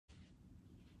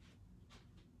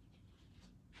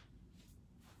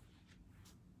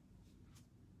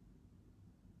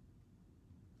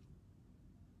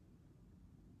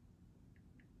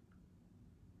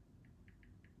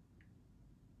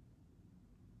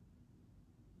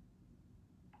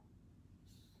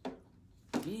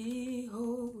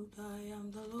Behold, I am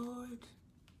the Lord.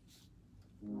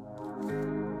 I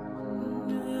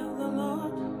am the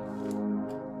Lord,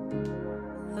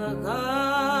 the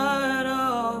God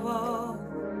of all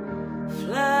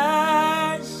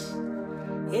flesh.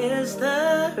 Is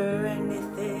there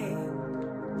anything?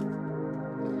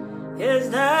 Is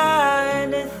there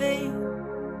anything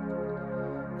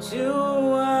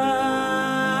too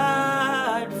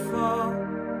hard for?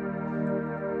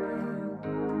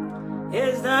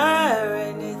 Is there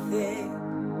anything?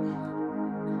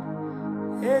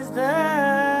 Is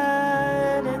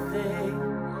there anything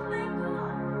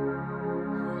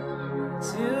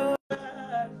too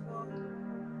hard for?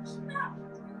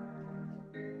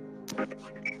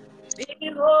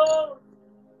 Behold,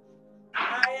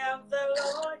 I am the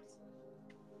Lord,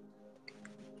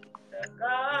 the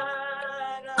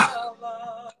God of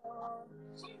all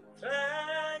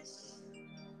flesh.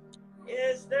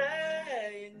 Is there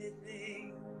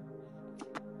anything?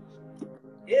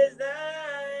 Is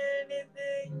there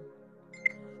anything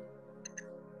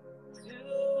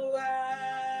too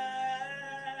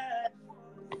hard?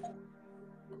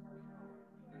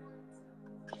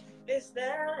 Is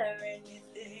there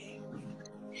anything?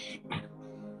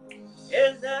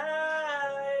 Is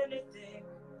there anything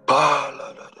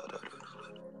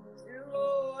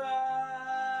too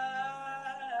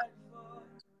hard for?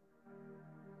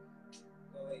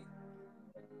 Oh, wait.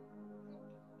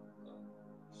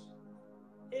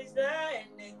 Is there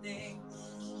anything?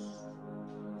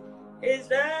 Is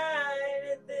there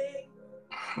anything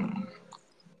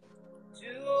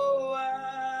too hard?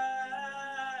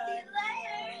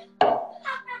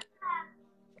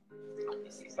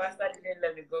 You see, Pastor didn't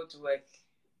let me go to work.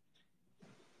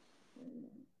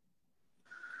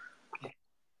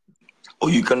 Oh,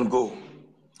 you can go.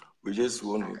 We just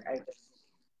want to.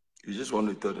 You just want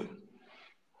to tell them.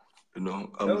 You know.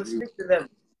 No, speak to them.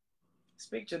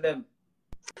 Speak to them.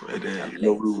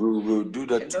 No, we'll do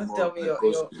that and tomorrow. Don't tell me your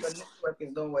network is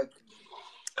don't work.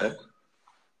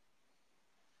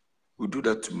 We'll do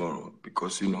that tomorrow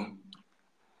because you know,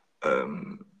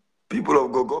 people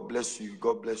of God, God bless you.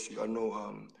 God bless you. I know.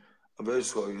 I'm very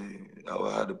sorry.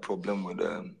 I had a problem with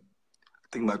I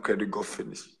think my credit got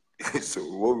finished. So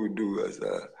what we do is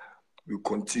we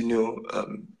continue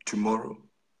tomorrow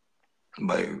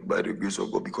by the grace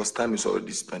of God because time is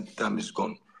already spent. Time is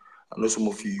gone. I know some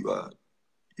of you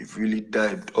you've really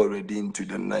dived already into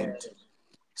the night.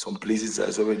 Some places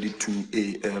it's already 2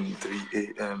 a.m., 3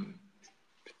 a.m.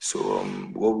 So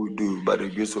what we do by the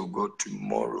grace of God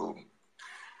tomorrow,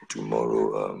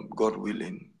 God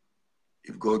willing,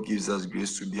 if God gives us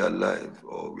grace to be alive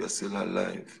or we are still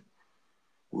alive,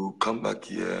 we'll come back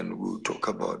here and we'll talk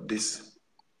about this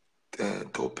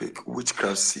topic,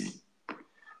 witchcraft sea.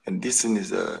 And this thing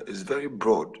is very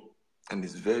broad and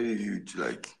it's very huge.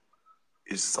 Like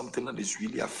it's something that is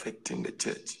really affecting the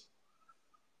church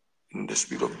in the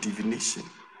spirit of divination.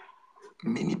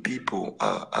 Many people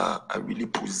are really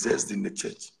possessed in the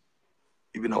church.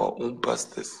 Even our own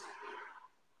pastors.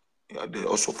 The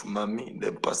also of Mami,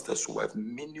 the pastor's wife,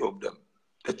 many of them,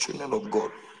 the children of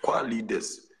God, choir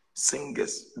leaders,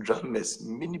 singers, drummers,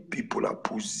 many people are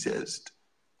possessed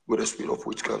with the spirit of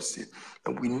witchcraft seed.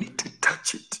 And we need to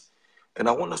touch it. And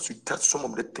I want us to touch some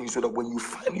of the things so that when you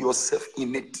find yourself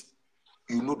in it,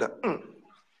 you know that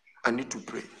I need to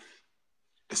pray.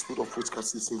 The spirit of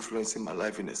witchcraft is influencing my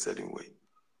life in a certain way.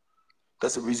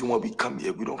 That's the reason why we come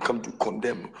here. We don't come to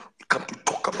condemn. We come to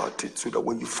talk about it so that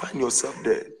when you find yourself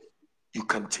there, you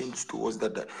can change towards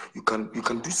that. You can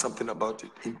do something about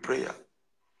it in prayer.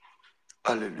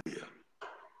 Hallelujah.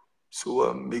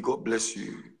 So may God bless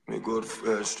you. May God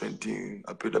strengthen you.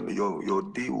 I pray that your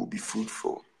day will be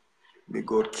fruitful. May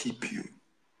God keep you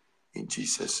in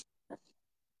Jesus.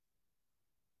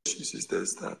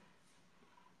 There's that.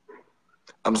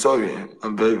 I'm sorry.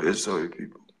 I'm very, very sorry,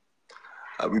 people.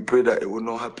 We pray that it will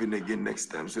not happen again next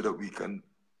time so that we can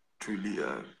truly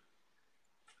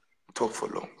talk for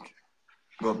long.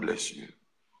 God bless you.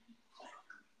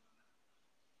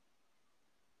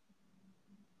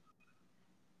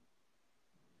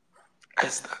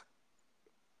 Esther.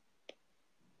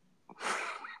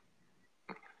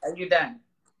 Are you done?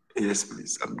 Yes,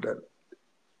 please. I'm done.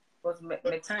 Because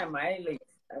my time,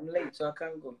 I'm late, so I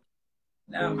can't go.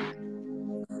 Now,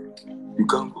 you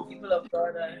can't go. People of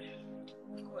God,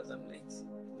 of course I'm late.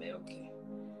 Okay.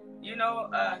 You know,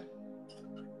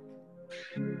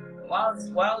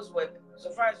 whilst we're, so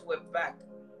far as we're back,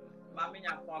 Mami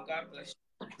Nyakwa, God bless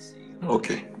you.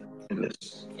 Okay.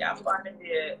 Yes. Yeah,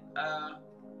 finally,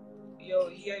 you're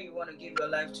here, you want to give your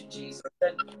life to Jesus.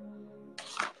 And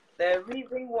the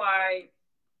reason why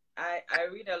I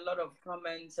read a lot of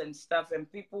comments and stuff,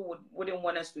 and people wouldn't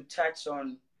want us to touch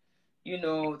on, you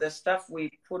know, the stuff we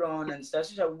put on and stuff,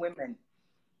 especially women.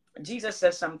 Jesus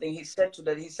said something. He said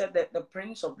that the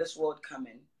prince of this world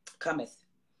cometh.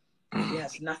 He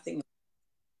has nothing.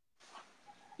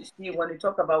 You see, when you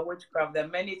talk about witchcraft, there are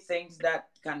many things that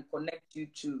can connect you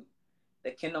to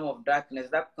the kingdom of darkness,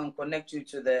 that can connect you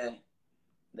to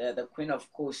the queen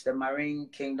of coast, the marine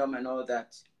kingdom and all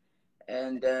that.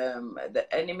 And the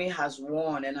enemy has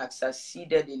won and has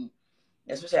succeeded in,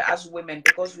 especially as women,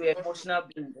 because we are emotional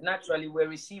beings. Naturally, we're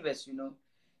receivers, you know.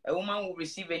 A woman will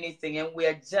receive anything, and we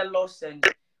are jealous, and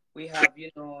we have, you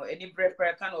know, any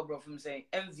prayer kind of from saying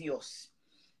envious.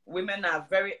 Women are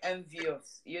very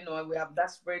envious, you know, and we have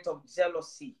that spirit of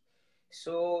jealousy.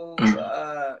 So,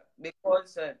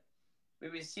 because we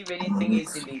receive anything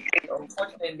easily,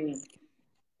 unfortunately,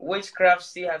 witchcraft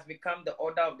still has become the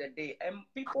order of the day, and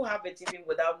people have it even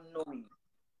without knowing.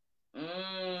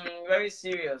 Very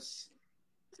serious.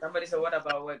 Somebody said, "What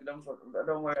about work?"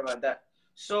 Don't worry about that.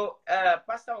 So,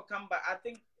 Pastor will come back. I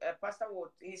think Pastor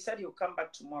he said he'll come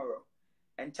back tomorrow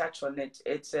and touch on it.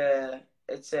 It's a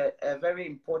very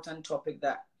important topic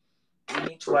that we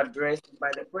need to address.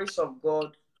 By the grace of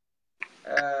God,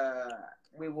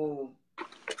 we will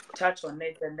touch on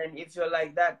it, and then if you're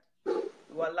like that, you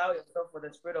allow yourself for the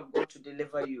Spirit of God to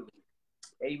deliver you.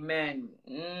 Amen.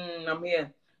 I'm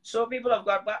here. So, people of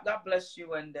God, God bless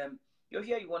you. And you're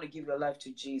here, you want to give your life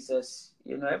to Jesus.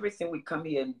 You know, everything we come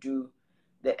here and do,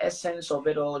 the essence of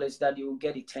it all is that you will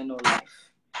get eternal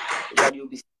life. That you'll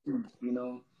be saved, you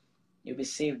know. You'll be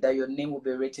saved, that your name will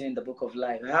be written in the book of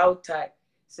life. How tie?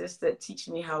 Sister, teach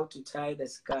me how to tie the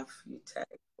scarf you tie.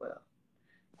 Well,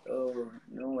 oh,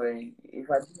 don't worry. If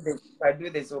I do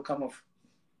this, it will come off.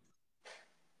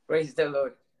 Praise the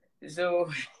Lord. So,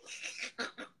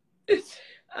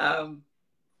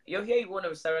 you're here, you want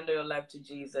to surrender your life to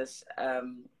Jesus.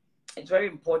 It's very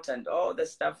important. All the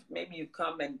stuff, maybe you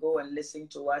come and go and listen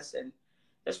to us, and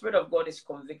the Spirit of God is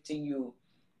convicting you,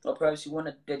 or perhaps you want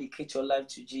to dedicate your life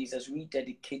to Jesus,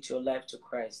 rededicate your life to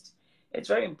Christ. It's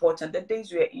very important. The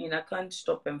days we're in, I can't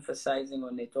stop emphasizing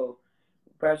on it, or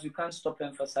perhaps you can't stop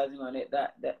emphasizing on it,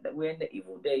 that we're in the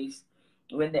evil days,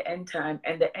 we're in the end time,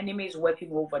 and the enemy is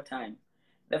working overtime.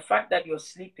 The fact that you're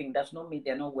sleeping does not mean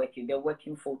they're not working. They're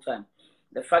working full time.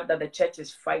 The fact that the church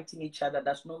is fighting each other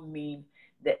does not mean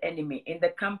the enemy. In the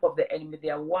camp of the enemy, they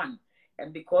are one.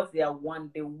 And because they are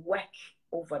one, they work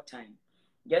overtime.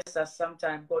 Just as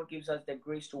sometimes God gives us the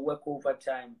grace to work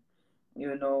overtime.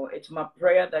 You know, it's my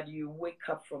prayer that you wake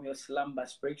up from your slumber,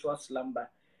 spiritual slumber,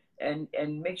 and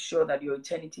make sure that your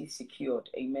eternity is secured.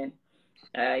 Amen.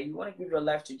 You want to give your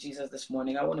life to Jesus this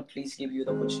morning. I want to please give you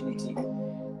the opportunity.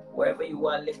 Wherever you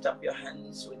are, lift up your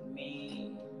hands with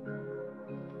me.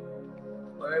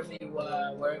 Wherever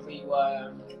you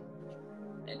are,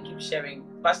 and keep sharing.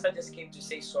 Pastor just came to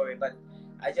say sorry, but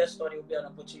I just thought it would be an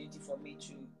opportunity for me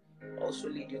to also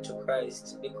lead you to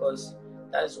Christ, because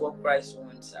that's what Christ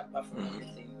wants, apart from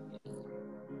everything.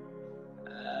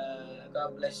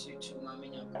 God bless you too,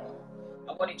 Mami Nyako.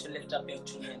 I want you to lift up your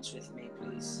two hands with me,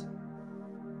 please.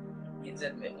 He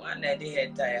said, one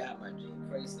day,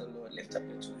 praise the Lord. Lift up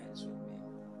your two hands with me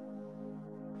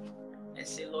and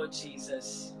say, Lord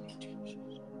Jesus,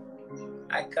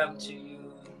 I come to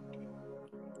you.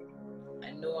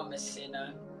 I know I'm a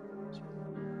sinner,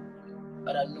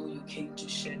 but I know you came to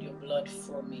shed your blood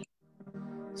for me.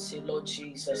 Say, Lord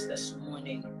Jesus, this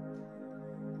morning,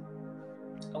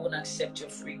 I want to accept your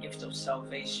free gift of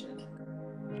salvation.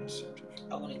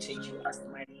 I want to take you as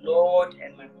my Lord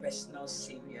and my personal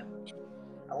Savior.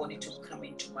 I want you to come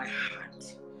into my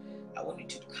heart. I want you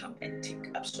to come and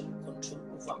take absolute control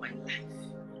over my life.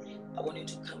 I want you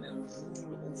to come and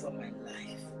rule over my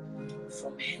life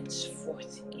from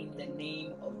henceforth, in the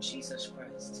name of Jesus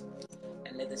Christ.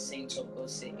 And let the saints of God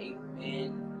say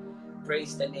amen.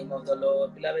 Praise the name of the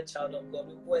Lord. Beloved child of God,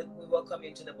 we welcome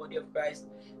you to the body of Christ.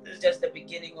 This is just the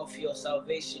beginning of your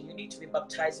salvation. You need to be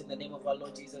baptized in the name of our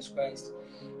Lord Jesus Christ.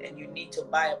 And you need to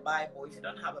buy a Bible. If you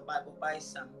don't have a Bible, buy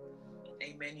some.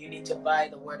 Amen. You need to buy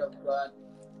the Word of God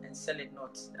and sell it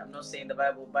not. I'm not saying the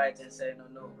Bible, buy it and sell it.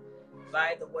 No.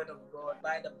 Buy the Word of God.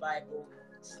 Buy the Bible.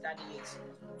 Study it.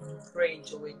 Pray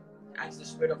into it. Ask the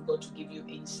Spirit of God to give you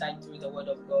insight through the Word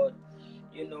of God.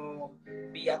 You know,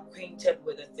 be acquainted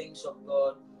with the things of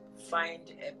God. Find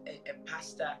a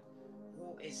pastor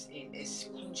who is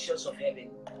conscious of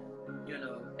heaven, you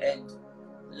know, and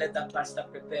let that pastor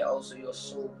prepare also your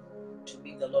soul to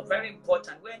be the Lord. Very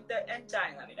important. We're in the end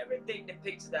time. I mean, everything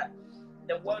depicts that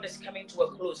the world is coming to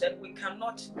a close, and we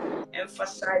cannot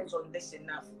emphasize on this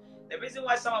enough. The reason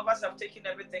why some of us have taken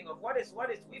everything of what is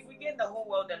if we gain the whole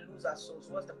world and lose our souls,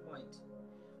 what's the point?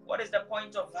 What is the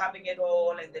point of having it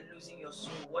all and then losing your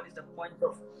soul? What is the point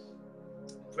of,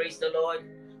 praise the Lord,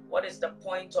 what is the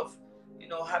point of, you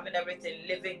know, having everything,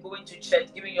 living, going to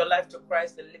church, giving your life to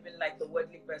Christ and living like a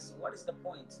worldly person? What is the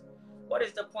point? What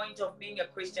is the point of being a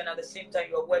Christian at the same time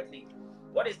you're worldly?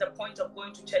 What is the point of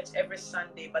going to church every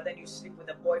Sunday but then you sleep with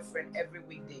a boyfriend every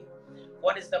weekday?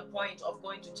 What is the point of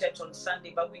going to church on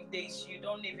Sunday but weekdays you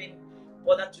don't even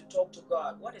bother to talk to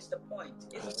God? What is the point?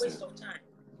 It's a waste of time.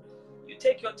 You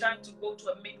take your time to go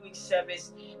to a midweek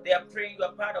service. They are praying. You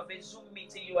are part of a Zoom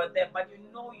meeting. You are there, but you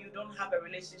know you don't have a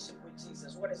relationship with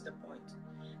Jesus. What is the point?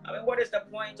 I mean, what is the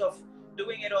point of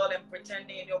doing it all and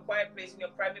pretending in your quiet place, in your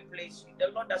private place? The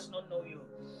Lord does not know you.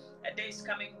 A day is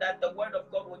coming that the word of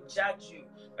God will judge you.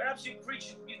 Perhaps you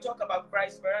preach, you talk about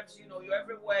Christ. Perhaps, you know, you're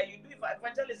everywhere. You do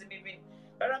evangelism even.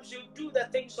 Perhaps you do the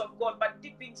things of God, but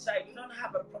deep inside, you don't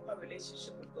have a proper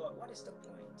relationship with God. What is the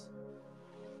point?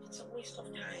 It's a waste of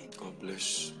time. God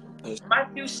bless.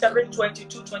 Matthew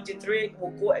 7:22-23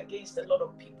 will go against a lot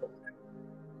of people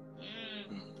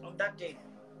on that day.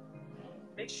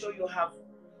 Make sure you have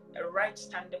a right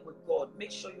standing with God.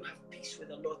 Make sure you have peace with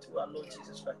the Lord through our Lord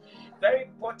Jesus Christ. Very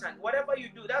important. Whatever you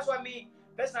do, that's why me,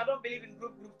 personally, I don't believe in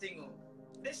group thing.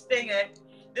 This thing,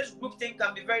 this group thing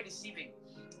can be very deceiving.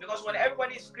 Because when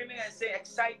everybody is screaming and saying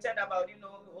excited about, you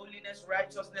know, holiness,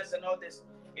 righteousness, and all this,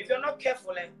 if you're not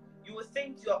careful, you will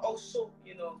think you're also,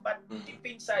 you know, but deep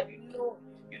inside, you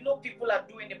know people are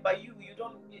doing it, but you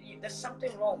don't. There's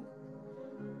something wrong,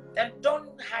 and don't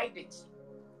hide it.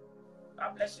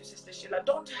 God bless you, Sister Sheila.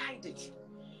 Don't hide it.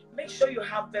 Make sure you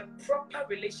have a proper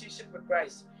relationship with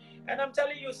Christ. And I'm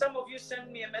telling you, some of you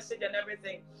send me a message and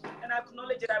everything, and I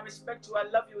acknowledge it. I respect you. I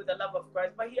love you with the love of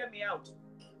Christ. But hear me out.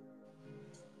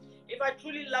 If I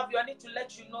truly love you, I need to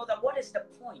let you know that what is the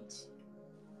point?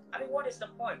 I mean, what is the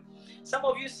point? Some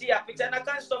of you see a picture, and I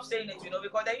can't stop saying it, you know,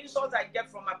 because the insults I get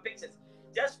from my pictures,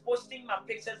 just posting my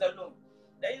pictures alone,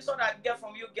 the insult I get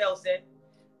from you girls,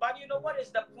 but you know, what is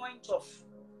the point of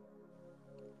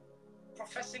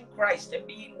professing Christ and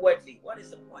being worldly? What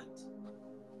is the point?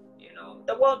 You know,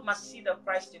 the world must see the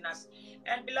Christ in us.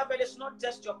 And beloved, it's not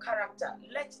just your character.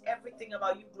 Let everything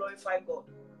about you glorify God.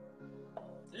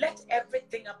 Let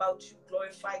everything about you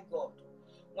glorify God.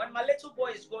 When my little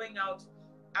boy is going out,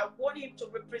 I want him to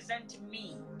represent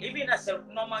me, even as a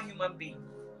normal human being.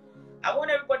 I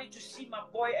want everybody to see my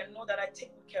boy and know that I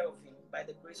take good care of him by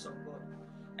the grace of God.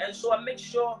 And so I make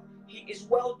sure he is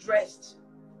well dressed,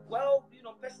 well, you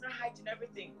know, personal height and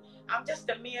everything. I'm just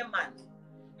a mere man.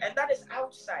 And that is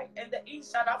outside. And the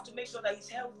inside, I have to make sure that he's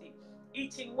healthy,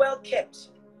 eating, well kept.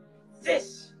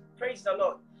 This, praise the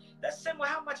Lord. The same way,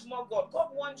 how much more God? God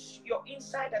wants your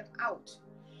inside and out.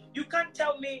 You can't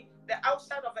tell me the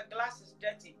outside of a glass is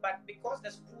dirty, but because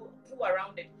there's poo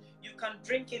around it, you can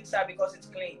drink inside because it's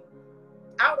clean.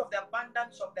 Out of the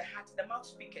abundance of the heart, the mouth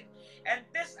speaketh. And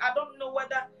this, I don't know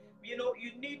whether, you know,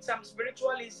 you need some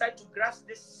spiritual insight to grasp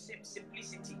this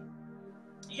simplicity.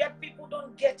 Yet people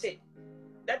don't get it.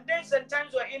 The days and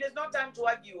times we're in, it's not time to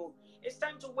argue. It's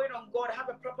time to wait on God, have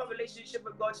a proper relationship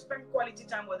with God, spend quality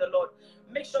time with the Lord.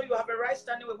 Make sure you have a right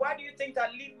standing with. Why do you think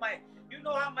I leave my, you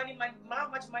know how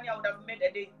much money I would have made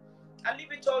a day? I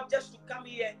leave it all just to come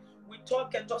here. We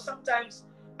talk and talk. Sometimes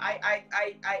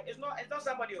it's not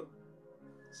somebody else.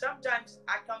 Sometimes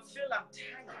I can feel I'm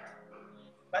tired.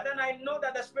 But then I know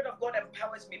that the Spirit of God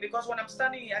empowers me, because when I'm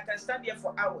standing here, I can stand here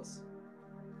for hours.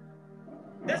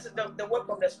 This is the work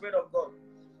of the Spirit of God.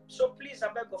 So please,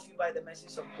 I beg of you by the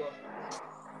mercies of God,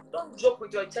 don't joke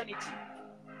with your eternity.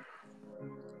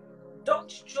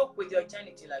 Don't joke with your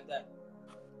eternity like that.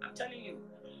 I'm telling you.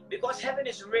 Because heaven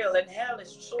is real and hell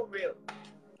is so real.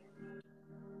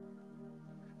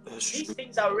 These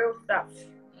things are real stuff.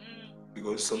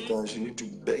 Because sometimes you need to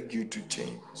beg you to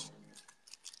change.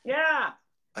 Yeah.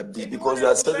 Because there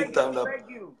are certain times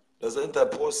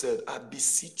that Paul said, I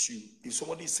beseech you. If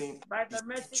somebody is saying, by the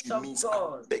mercy you, of means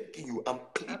God, I'm begging you, I'm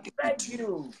pleading with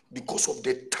you. Because of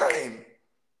the time.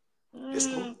 There's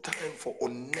no time for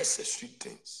unnecessary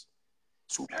things.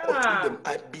 So Paul told them,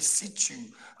 I beseech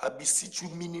you,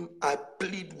 meaning I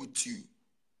plead with you.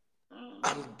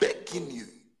 I'm begging you.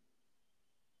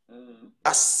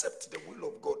 Accept the will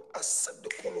of God, accept the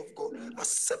call of God,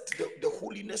 accept the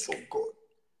holiness of God.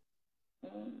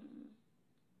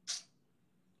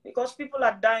 Because people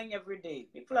are dying every day.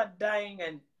 People are dying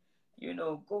and, you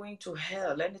know, going to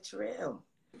hell, and it's real.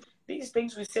 These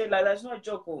things we say, like, that's not a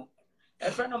joke. A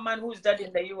friend of mine who's dead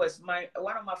in the US,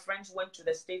 one of my friends went to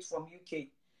the States from UK,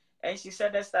 and she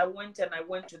said, Esther,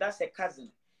 that's her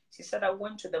cousin. She said, I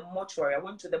went to the mortuary, I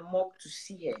went to the morgue to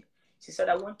see her. She said,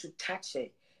 I want to touch her.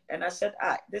 And I said,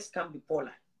 this can't be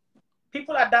Paula.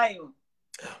 People are dying.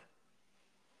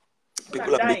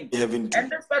 People are dying. And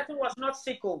this person was not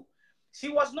sick. Oh, she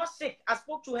was not sick. I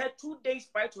spoke to her 2 days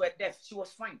prior to her death. She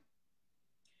was fine.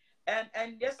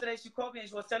 And yesterday she called me and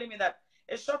she was telling me that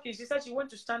it's shocking. She said she went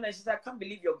to stand there and she said, I can't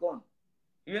believe you're gone.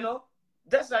 You know,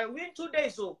 that's like within 2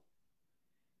 days. So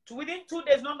within 2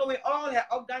 days, not knowing, all her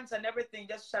organs and everything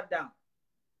just shut down.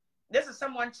 This is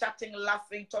someone chatting,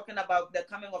 laughing, talking about the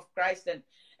coming of Christ.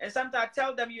 And sometimes I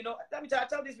tell them, you know, I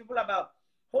tell these people about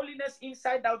holiness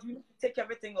inside out. You need to take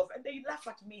everything off. And they laugh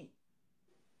at me.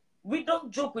 We don't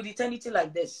joke with eternity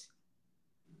like this.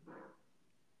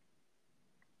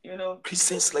 You know,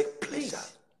 Christians like pleasure.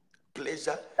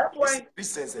 Pleasure. That's why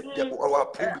Christians, our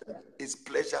problem is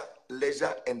pleasure,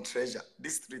 leisure, and treasure.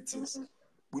 These three things.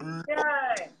 We love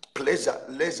pleasure,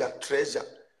 leisure, treasure.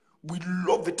 We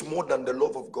love it more than the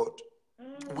love of God.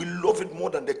 We love it more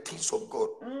than the things of God.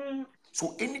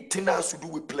 So anything that has to do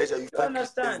with pleasure, you find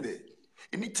Christians there.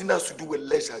 Anything that has to do with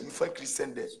leisure, you find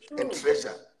Christians there. And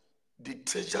treasure. The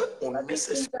treasure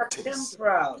unnecessary things.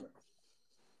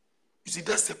 You see,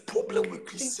 that's the problem with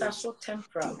Christians. Things are so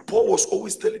temporal. So Paul was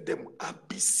always telling them, I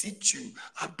beseech you,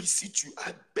 I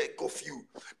beg of you.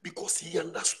 Because he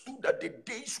understood that the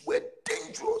days were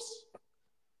dangerous.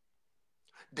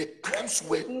 The times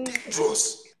were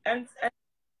dangerous. And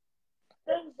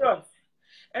dangerous.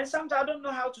 And sometimes I don't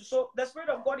know how to. So the Spirit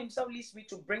of God himself leads me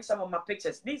to bring some of my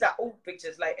pictures. These are old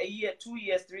pictures, like a year, 2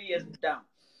 years, 3 years down.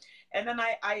 And then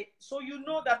so you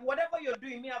know that whatever you're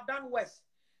doing, me, I've done worse.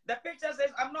 The picture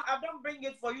says, I don't bring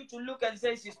it for you to look and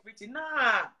say she's pretty.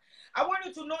 Nah. I want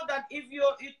you to know that if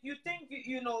you think,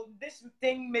 you know, this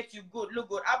thing makes you good, look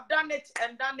good. I've done it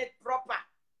and done it proper.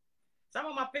 Some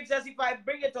of my pictures, if I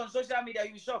bring it on social media,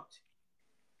 you'll be shocked.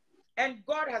 And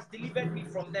God has delivered me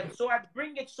from them. So I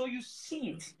bring it so you see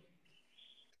it.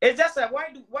 It's just like, why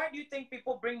do you think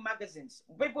people bring magazines?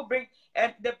 People bring,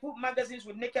 and they put magazines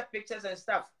with naked pictures and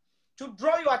stuff to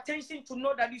draw your attention to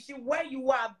know that you see where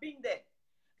you are. I've been there.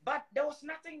 But there was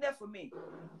nothing there for me.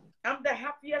 I'm the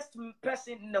happiest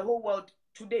person in the whole world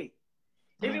today.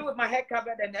 Even with my hair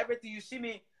covered and everything, you see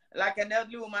me like an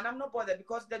elderly woman. I'm not bothered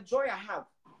because the joy I have.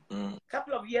 A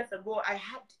couple of years ago, I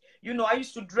had, you know, I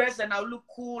used to dress and I would look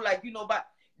cool, like, you know, but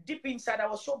deep inside, I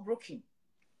was so broken.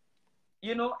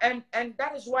 You know, and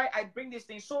that is why I bring this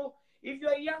thing. So if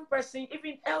you're a young person,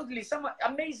 even elderly, someone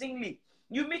amazingly,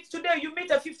 you meet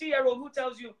a 50-year-old who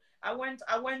tells you, I went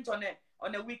on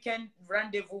a weekend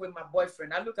rendezvous with my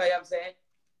boyfriend. I look at him saying,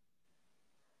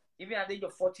 even at the age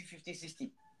of 40, 50,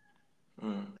 60.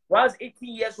 While I was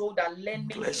 18 years old, I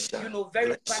learned, you know,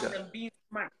 very fast and being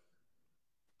smart.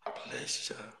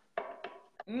 Pleasure.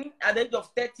 At the age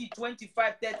of 30,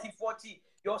 25, 30, 40,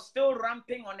 you're still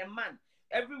ramping on a man.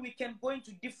 Every weekend going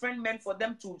to different men for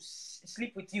them to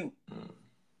sleep with you.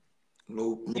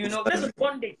 No you know, value. This is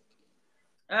bondage.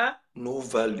 Huh? No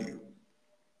value.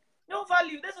 No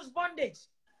value. This is bondage.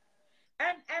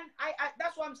 And I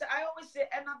that's what I'm saying. I always say,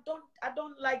 and I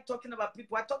don't like talking about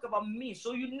people. I talk about me.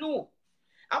 So you know.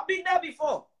 I've been there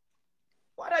before.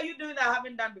 What are you doing that I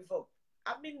haven't done before?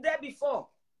 I've been there before.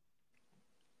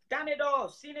 Done it all,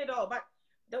 seen it all, but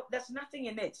there's nothing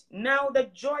in it. Now the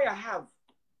joy I have.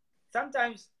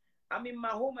 Sometimes I'm in my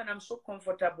home and I'm so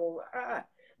comfortable.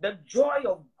 The joy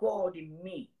of God in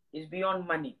me is beyond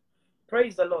money.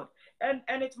 Praise the Lord. And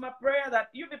it's my prayer that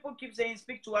you people keep saying,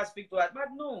 speak to us. But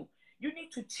no, you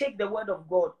need to take the word of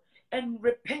God and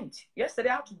repent. Yesterday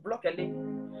I had to block a lady.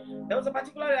 There was a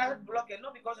particular lady I had to block her,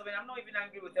 not because of it. I'm not even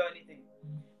angry with her or anything.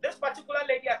 This particular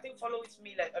lady, I think, follows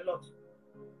me like a lot.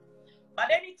 But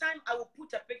anytime I will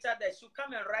put a picture there, she'll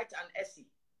come and write an essay.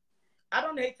 I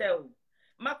don't hate her.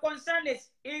 My concern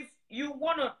is if you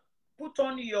want to put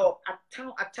on your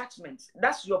attachments,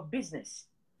 that's your business.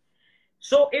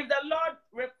 So if the Lord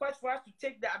requests for us to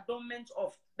take the adornment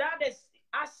off, that is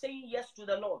us saying yes to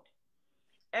the Lord.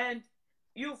 And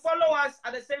you follow us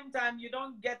at the same time, you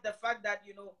don't get the fact that,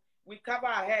 you know, we cover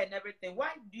our hair and everything.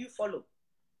 Why do you follow?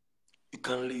 You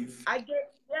can leave. I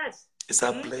get, yes. It's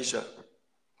our pleasure.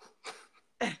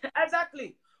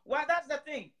 Exactly. Well, that's the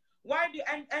thing. Why do you,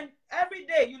 and every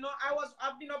day, you know,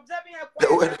 I've been observing her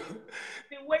quite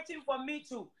been waiting for me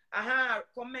to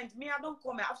comment. Me, I don't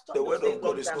comment. I've stopped. The word of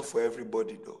God is not for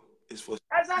everybody though. It's for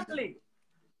exactly.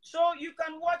 So you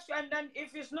can watch, and then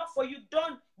if it's not for you,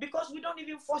 don't, because we don't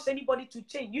even force anybody to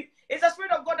change. It's the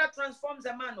Spirit of God that transforms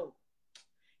a man. Oh.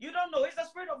 You don't know. It's the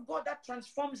Spirit of God that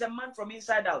transforms a man from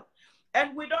inside out.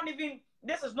 And we don't even,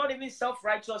 this is not even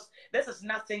self-righteous. This is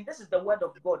nothing. This is the word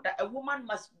of God, that a woman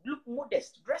must look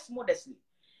modest, dress modestly.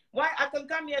 Why I can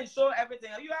come here and show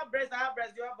everything. You have breast, I have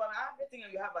breast, you have everything,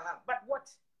 and you have a half. But what?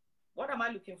 What am I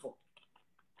looking for?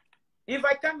 If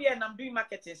I come here and I'm doing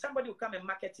marketing, somebody will come and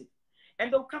market it,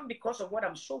 and they'll come because of what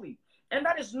I'm showing. And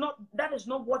that is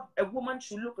not what a woman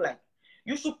should look like.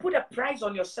 You should put a price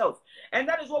on yourself, and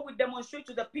that is what we demonstrate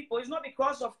to the people. It's not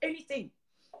because of anything,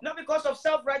 not because of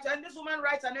self-righteous. And this woman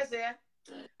writes an essay.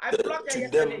 I blocked her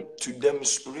yesterday. To them,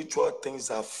 spiritual things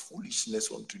are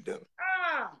foolishness unto them.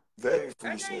 Very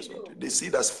foolishness unto them. They see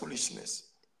it as foolishness.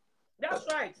 That's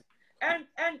right. And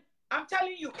I'm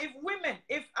telling you,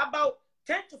 if about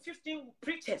 10 to 15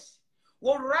 preachers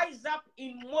will rise up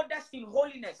in modesty, in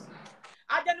holiness,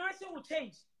 our generation will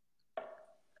change.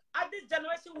 This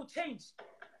generation will change.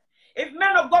 If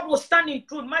men of God will stand in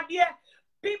truth, my dear,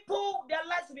 people, their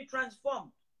lives will be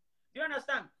transformed. Do you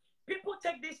understand? People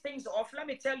take these things off, let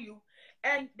me tell you,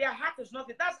 and their heart is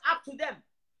nothing. That's up to them.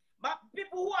 But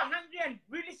people who are hungry and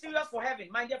really serious for heaven,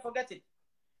 my dear, forget it.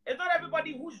 It's not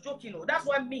everybody who's joking. That's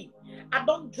why I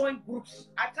don't join groups.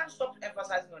 I can't stop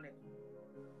emphasizing on it.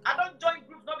 I don't join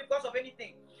groups not because of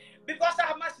anything. Because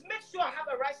I must make sure I have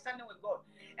a right standing with God.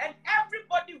 And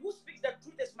everybody who speaks the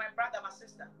truth is my brother, my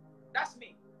sister. That's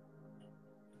me.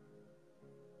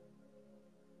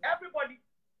 Everybody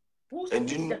who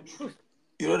speaks the truth.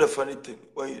 You know the funny thing?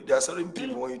 There are certain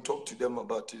people, when you talk to them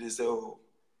about it, they say, oh,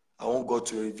 I want God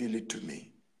to reveal it to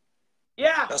me.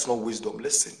 Yeah. That's not wisdom.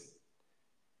 Listen.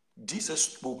 Jesus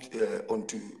spoke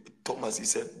unto Thomas. He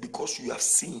said, because you have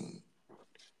seen,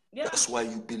 that's why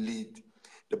you believed.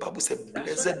 The Bible said,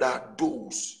 blessed are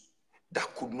those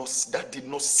that did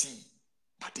not see,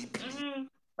 but they believe.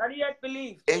 But yet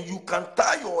believe. And you can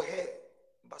tie your hair,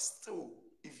 but still,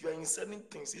 if you are in certain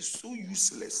things, it's so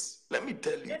useless. Let me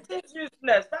tell you. It is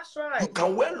useless. That's right. You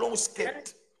can wear long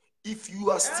skirt. If you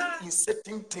are still in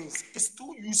certain things, it's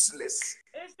still useless.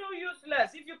 It's still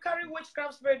useless. If you carry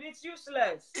witchcraft spirit, it's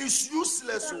useless. It's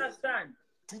useless. You understand?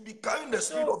 To be carrying the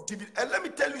spirit of divination. And let me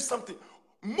tell you something.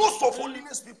 Most of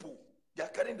holiness people, they are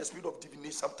carrying the spirit of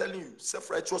divination. I'm telling you,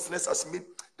 self-righteousness has made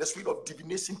the spirit of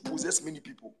divination possess many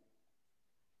people.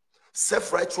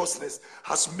 Self-righteousness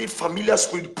has made familiar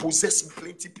spirit possess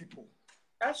plenty people.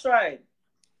 That's right.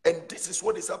 And this is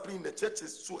what is happening in the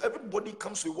churches. So everybody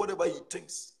comes with whatever he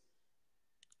thinks.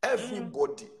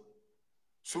 Everybody.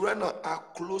 So right now, I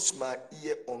close my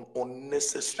ear on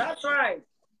unnecessary. That's right.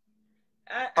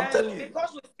 I'm telling you.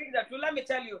 Because we speak that, let me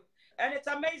tell you, and it's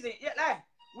amazing.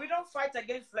 We don't fight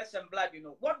against flesh and blood, you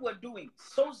know. What we're doing,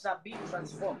 souls are being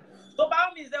transformed. So by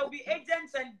all means, there will be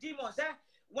agents and demons.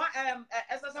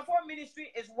 Esther Saforo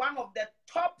ministry is one of the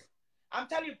top, I'm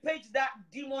telling you, page that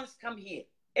demons come here.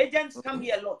 Agents come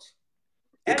here a lot.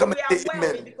 And we are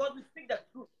aware of it because we speak the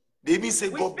truth. They even say,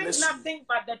 we God speak bless nothing you.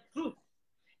 but the truth.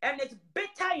 And it's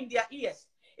bitter in their ears.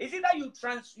 It's either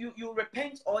you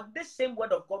repent, or this same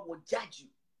word of God will judge you.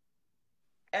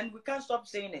 And we can't stop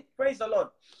saying it. Praise the Lord.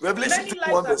 Revelation Many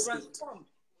 21 lives verse are 8. transformed.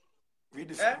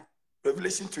 Read it.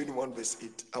 Revelation 21 verse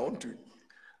 8. I want to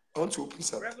open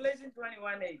something. Revelation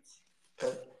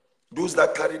 21:8. Those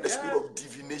that carry the spirit of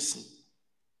divination,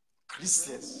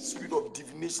 Christians, spirit of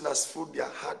divination has filled their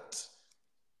heart,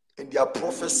 and they are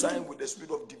prophesying with the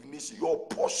spirit of divination. Your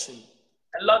portion.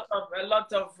 A lot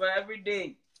of every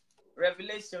day.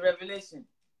 Revelation.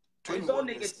 It's all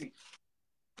negative.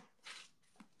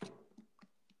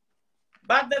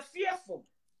 But the fearful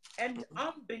and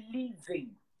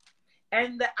unbelieving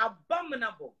and the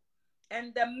abominable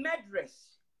and the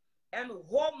murderers and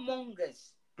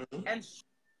whoremongers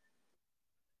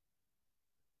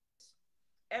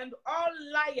and all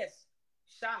liars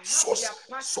shall have their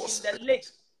part in the lake.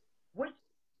 Which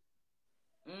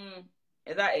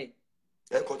is that it?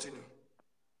 Yeah, continue.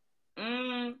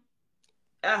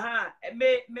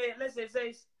 Let's say it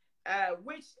says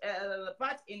which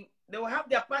part in they will have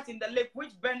their part in the lake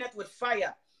which burneth with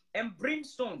fire and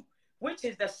brimstone, which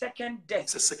is the second death.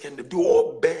 It's the second death. They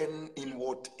all burn in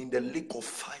what? In the lake of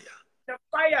fire. The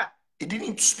fire. He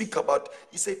didn't speak about.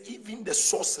 He said even the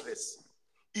sorceress.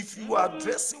 If you are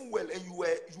dressing well and you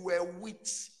were a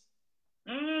witch,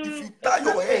 if you tie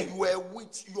your hair, you were a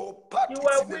witch. Your part is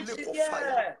in the lake of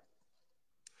fire.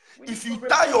 If you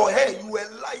tie your hair, you were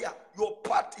a liar. Your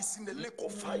part is in the lake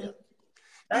of fire.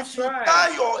 If you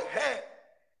tie your hair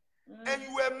and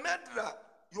you were a murderer,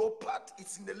 your part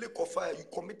is in the lake of fire. You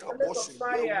commit abortion. You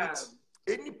are a witch.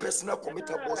 Any person that commit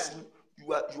abortion,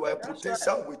 you are a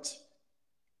potential witch.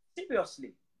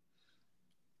 Seriously.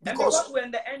 Because we're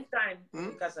in the end time,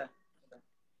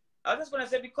 I was just going to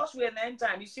say, because we're in the end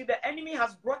time, you see, the enemy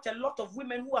has brought a lot of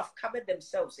women who have covered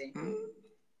themselves.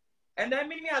 And the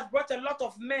enemy has brought a lot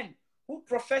of men who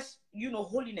profess,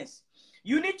 holiness.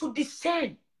 You need to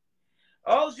discern.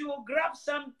 Or you will grab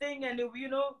something and,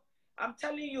 I'm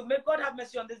telling you, may God have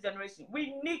mercy on this generation.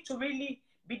 We need to really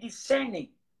be discerning.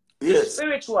 Yes.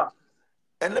 Spiritual.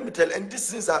 And let me tell you, and these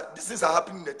things are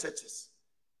happening in the churches.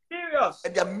 Serious.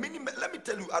 And there are many men, let me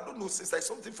tell you, I don't know, since I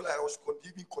something feel like I was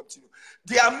continue.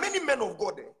 There are many men of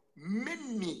God there,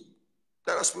 many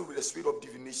that are filled with the spirit of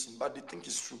divination, but they think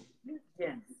it's true.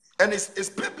 Yes. And it's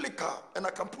biblical, and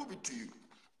I can prove it to you.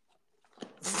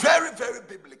 Very, very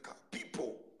biblical.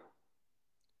 People,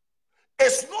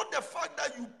 it's not the fact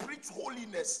that you preach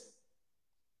holiness.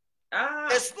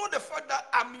 It's not the fact that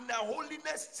I'm in a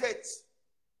holiness church.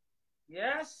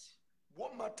 Yes.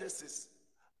 What matters is,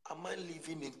 am I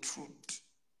living in truth?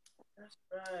 That's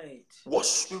right. What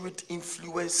spirit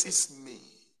influences me?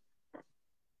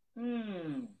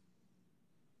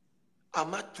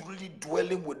 Am I truly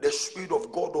dwelling with the spirit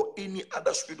of God or any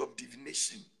other spirit of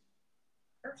divination?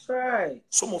 That's right.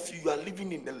 Some of you are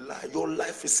living in a lie. Your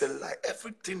life is a lie.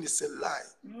 Everything is a lie.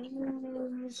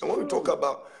 And when we talk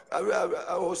about, I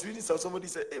was reading somebody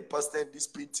said, "Hey, Pastor, this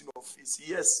painting of face."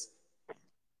 Yes.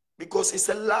 Because it's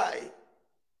a lie.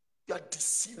 You are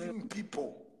deceiving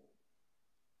people.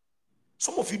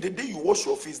 Some of you, the day you wash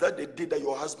your face, that's the day that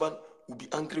your husband will be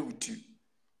angry with you.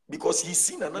 Because he's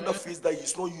seen another face that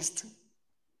he's not used to.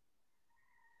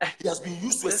 He has been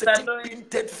used to a certain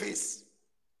painted face.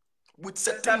 With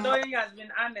certain has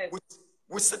been honest.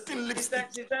 With certain lipstick.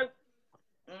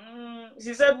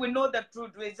 She said, we know the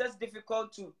truth. It's just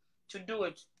difficult to do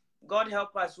it. God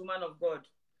help us, woman of God.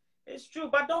 It's true,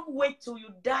 but don't wait till you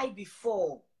die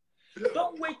before. Yeah.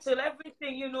 Don't wait till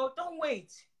everything, don't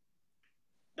wait.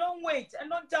 Don't wait. And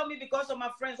don't tell me because of my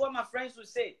friends, what my friends will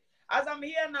say. As I'm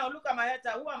here now, look at my head.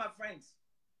 Who are my friends?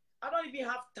 I don't even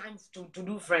have time to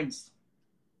do friends.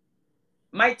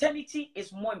 My eternity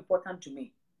is more important to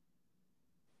me.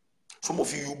 Some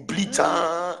of you bleach,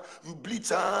 your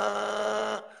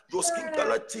skin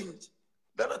color changed.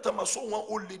 The other time I saw one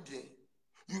old lady.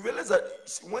 You realize that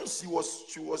when she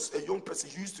was a young person,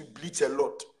 she used to bleach a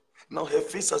lot. Now her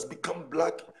face has become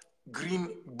black,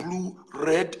 green, blue,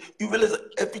 red. You realize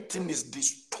that everything is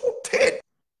distorted.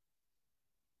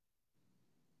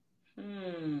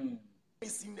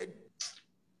 It's in a...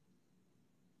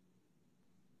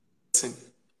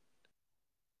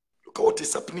 Look at what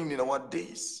is happening in our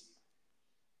days.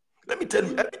 Let me tell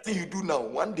you, everything you do now,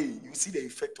 one day you see the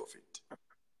effect of it.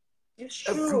 It's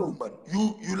Every true. woman,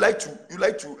 you like to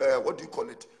what do you call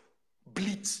it?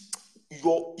 Bleach.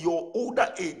 Your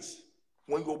older age,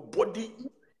 when your body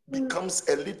becomes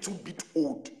a little bit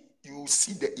old, you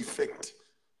see the effect.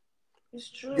 It's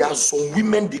true. There are some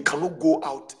women, they cannot go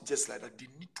out just like that. They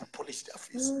need to polish their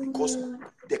face because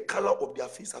the color of their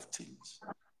face have changed.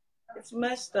 It's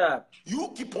messed up.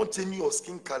 You keep on changing your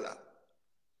skin color,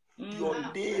 your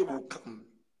day will come.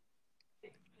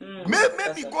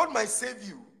 Maybe God might save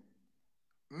you.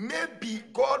 Maybe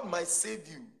God might save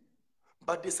you.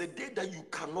 But there's a day that you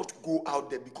cannot go out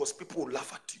there because people will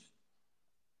laugh at you.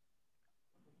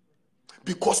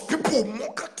 Because people will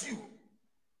mock at you.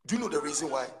 Do you know the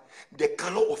reason why? The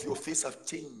color of your face have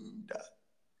changed.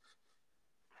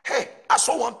 Hey, I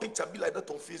saw one picture be like that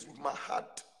on Facebook. My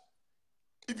heart.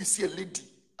 If you see a lady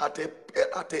at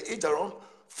a age around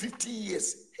 50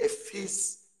 years, her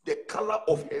face, the color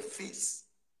of her face,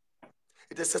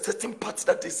 there's a certain part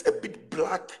that is a bit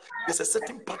black. There's a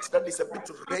certain part that is a bit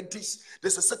reddish.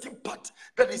 There's a certain part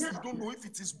that is, you don't know if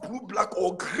it is blue, black,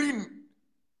 or green.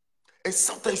 And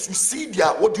sometimes you see their,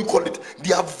 what do you call it?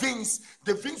 Their veins.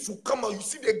 The veins will come out. You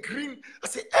see the green. I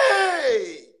say,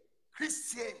 hey,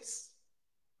 Christians.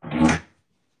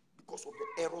 Because of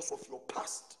the errors of your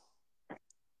past.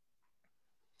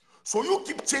 So you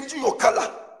keep changing your color.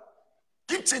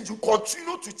 Keep changing.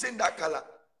 Continue to change that color.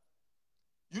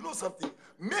 You know something?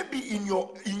 Maybe in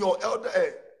your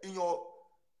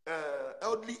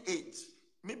elderly age,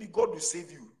 maybe God will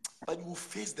save you, but you will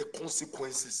face the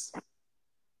consequences.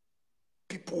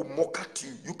 People will mock at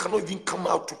you. You cannot even come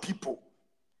out to people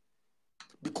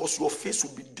because your face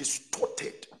will be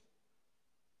distorted.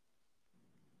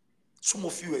 Some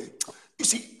of you, you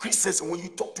see, Christians, when you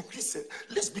talk to Christians,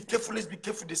 let's be careful.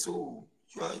 They say, oh,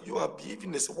 you are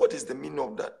behaving this. What is the meaning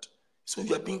of that? So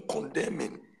you are being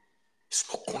condemning. It's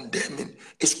not condemning.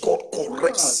 It's called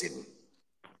correction.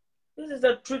 This is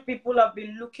the truth people have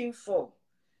been looking for.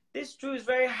 This truth is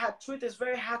very hard. Truth is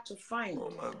very hard to find.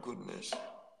 Oh my goodness.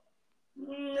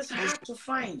 It's hard to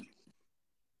find.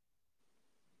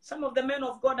 Some of the men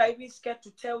of God are even scared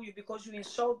to tell you because you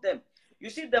insult them. You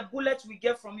see the bullets we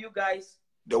get from you guys.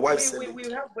 The wife we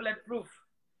have bulletproof.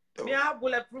 I have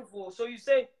bulletproof. So you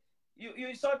say, you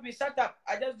insult me, shut up.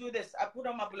 I just do this. I put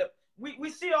on my bullet. We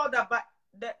see all that, but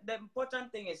the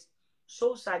important thing is,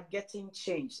 souls are getting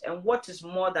changed. And what is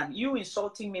more than you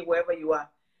insulting me wherever you are,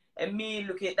 and me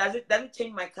looking, does it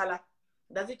change my color?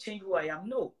 Does it change who I am?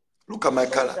 No. Look at my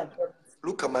color.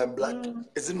 Look at my black.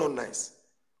 Is it not nice?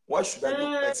 Why should I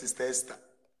look like Sister Esther?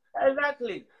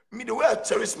 Exactly. Me, the way I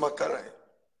cherish my color,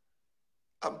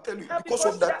 I'm telling you, because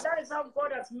of that. That is how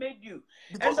God has made you.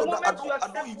 Because and the of moment that, you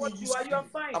accept what you are, you're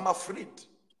fine. I'm afraid.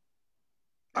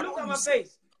 Look at my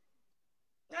face.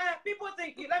 People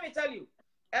think, let me tell you,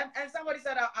 and somebody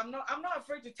said, I'm not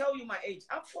afraid to tell you my age.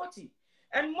 I'm 40.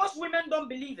 And most women don't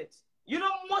believe it. You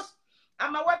know,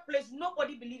 at my workplace,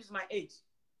 nobody believes my age.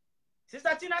 Sister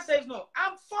Tina says no.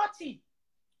 I'm 40.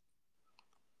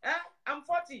 I'm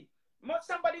 40.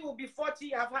 Somebody will be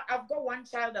 40. I've got one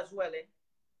child as well.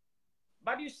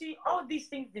 But you see, all these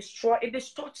things it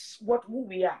distorts who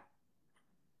we are.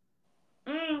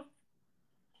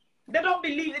 They don't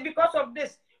believe it because of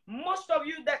this. Most of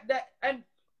you and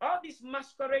all this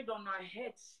masquerade on our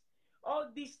heads, all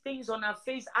these things on our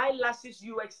face, eyelashes,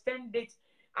 you extend it,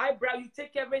 eyebrow, you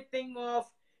take everything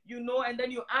off, and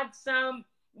then you add some,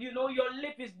 your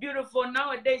lip is beautiful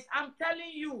nowadays. I'm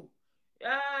telling you,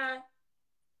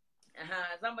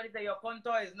 somebody say your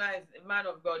contour is nice, man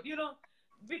of God.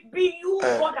 Be you,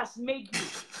 God has made you.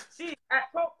 See,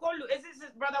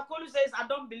 Brother Kolu says, I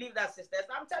don't believe that, sisters.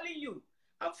 I'm telling you,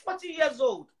 I'm 40 years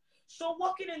old. So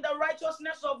walking in the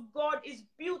righteousness of God is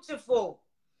beautiful.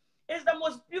 It's the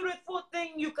most beautiful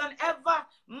thing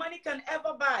money can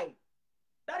ever buy.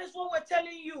 That is what we're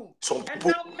telling you. And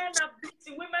now men are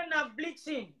bleaching, women are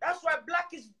bleaching. That's why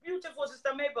black is beautiful,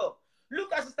 Sister Mabel.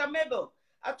 Look at Sister Mabel.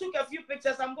 I took a few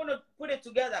pictures. I'm going to put it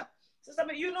together. Sister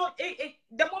Mabel,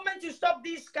 the moment you stop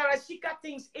these Karashika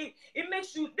things, it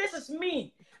makes you, this is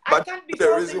me. But I can't be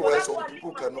the reason why some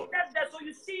people cannot. So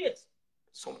you see it.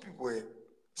 Some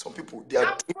people, they are.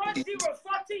 I'm 40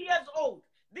 years old.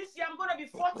 This year I'm going to be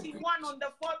 41 on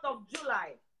the 4th of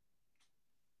July.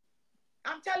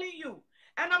 I'm telling you.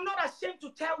 And I'm not ashamed to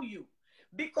tell you.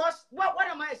 Because what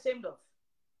am I ashamed of?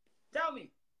 Tell me.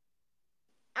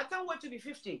 I can't wait to be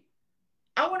 50.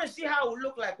 I want to see how it will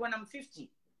look like when I'm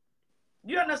 50.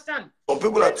 Do you understand? Some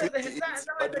people are 20. There's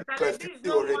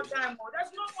no more time.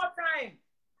 There's no more time.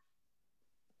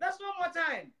 There's no more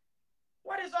time.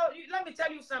 What is all? Let me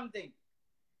tell you something.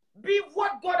 Be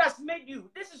what God has made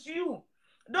you. This is you.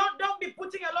 Don't be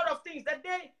putting a lot of things. The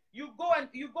day you go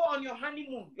on your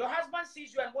honeymoon, your husband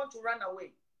sees you and wants to run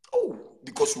away. Oh,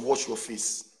 because you wash your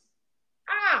face.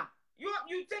 You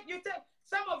take.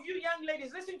 Some of you young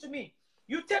ladies, listen to me.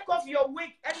 You take off your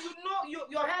wig and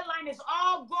your hairline is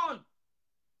all gone.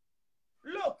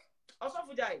 Look,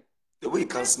 the way you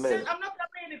can smell. I'm not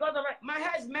telling you because of it. My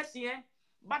hair is messy,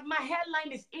 but my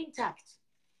hairline is intact.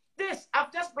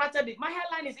 I've just plaited it. My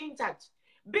hairline is intact.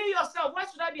 Be yourself. Why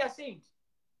should I be ashamed?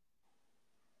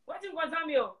 What in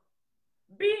Guantanamo?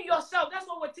 Be yourself. That's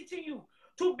what we're teaching you.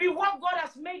 To be what God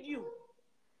has made you.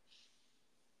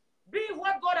 Be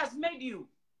what God has made you.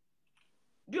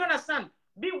 Do you understand?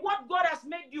 Be what God has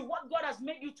made you. What God has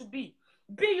made you to be.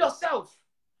 Be yourself.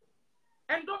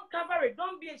 And don't cover it.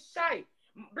 Don't be shy.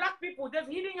 Black people, they've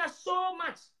hidden us so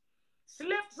much.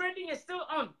 Slave trading is still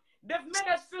on. They've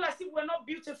made us feel as if we're not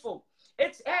beautiful.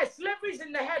 Slavery is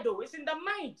in the head, though. It's in the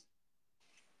mind.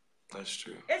 That's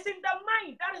true. It's in the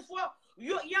mind. That is what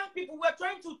you young people were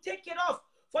trying to take it off.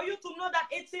 For you to know that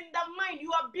it's in the mind.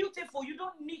 You are beautiful. You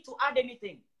don't need to add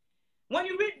anything. When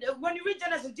you read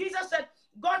Genesis, Jesus said,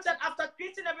 God said after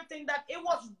creating everything that it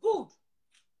was good.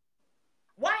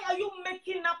 Why are you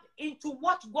making up into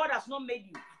what God has not made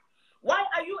you? Why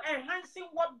are you enhancing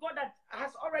what God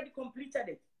has already completed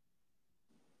it?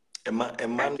 A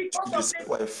man told his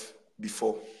wife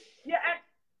before.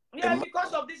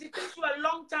 Because of this, it takes you a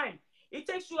long time. It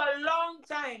takes you a long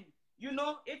time.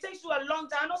 It takes you a long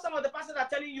time. I know some of the pastors are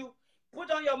telling you,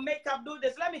 put on your makeup, do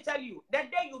this. Let me tell you, the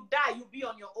day you die, you'll be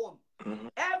on your own. Mm-hmm.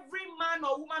 Every man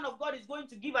or woman of God is going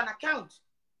to give an account.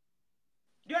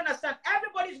 Do you understand?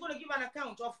 Everybody's going to give an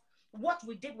account of what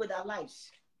we did with our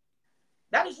lives.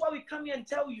 That is why we come here and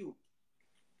tell you.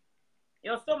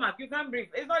 Your stomach, you can't breathe.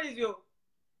 It's not easy.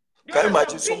 Can you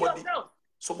imagine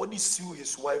somebody sue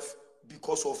his wife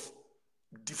because of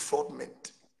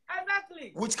defaultment?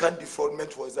 Exactly. Which kind of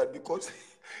defaultment was that? Because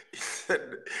he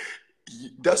said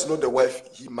that's not the wife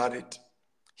he married.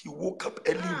 He woke up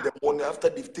early in the morning after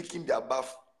they've taken their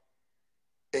bath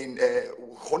and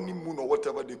honeymoon or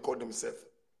whatever they call themselves.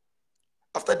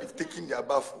 After they've taken their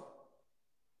bath,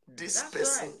 this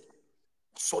person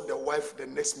saw the wife the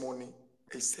next morning.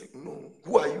 He said, "No,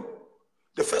 who are you?"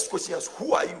 The first question is,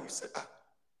 "Who are you?" He said,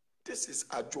 "This is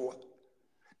Ajoa.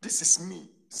 This is me." He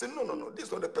said, No, this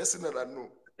is not the person that I know.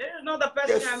 This is not the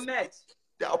person I met.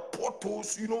 There are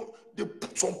potholes, you know, they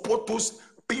put some potholes,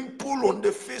 pimple on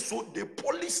the face, so they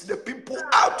polish the pimple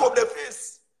out of the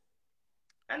face.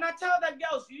 And I tell the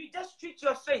girls, you just treat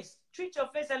your face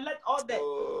and let all the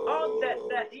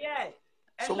yeah,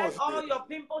 and let all your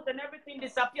pimples and everything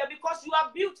disappear, because you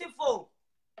are beautiful.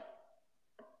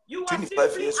 You are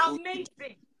simply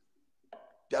amazing.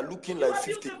 They are looking like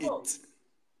 58. Beautiful.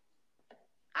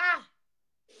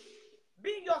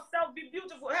 Be yourself, be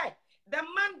beautiful. Hey, the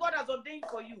man God has ordained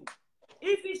for you,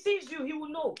 if he sees you, he will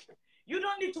know. You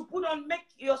don't need to make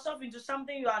yourself into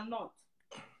something you are not.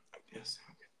 Yes.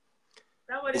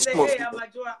 Somebody say, hey, I'm a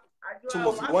Joa. Some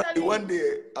of you, one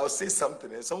day I'll say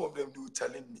something, and some of them do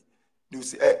challenge me. They'll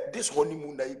say, hey, this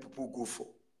honeymoon that you people go for,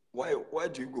 why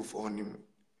do you go for honeymoon?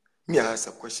 Me, I ask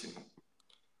a question.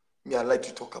 Me, I like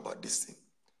to talk about this thing.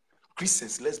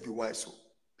 Christians, let's be wise. So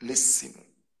listen.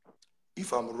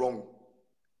 If I'm wrong,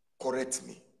 correct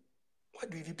me. Why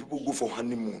do you people go for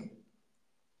honeymoon?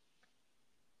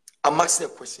 I'm asking a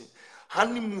question.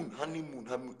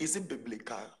 Honeymoon. Is it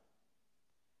biblical?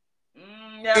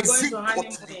 Is it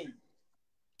honeymoon?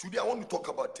 Today I want to talk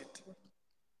about it.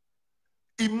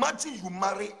 Imagine you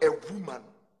marry a woman.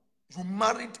 You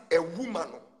married a woman.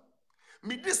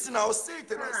 Me this thing, I'll say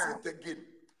it and I'll say it again.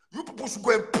 You people should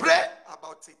go and pray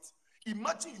about it.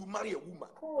 Imagine you marry a woman.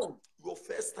 Your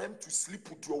first time to sleep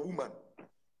with your woman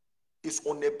is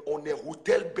on a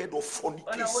hotel bed of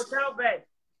fornication. On a hotel bed.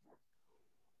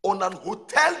 On an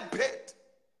hotel bed.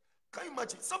 Can you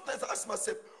imagine? Sometimes I ask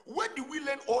myself, where do we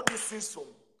learn all these things from?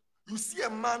 You see a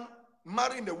man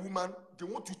marrying a woman, they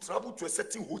want to travel to a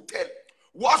certain hotel.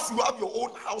 Once you have your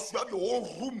own house, you have your own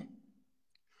room.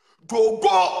 They'll go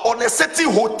on a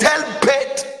certain hotel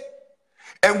bed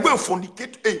and go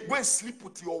fornicate, go and sleep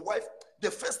with your wife. The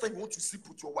first time you want to sleep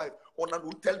with your wife on an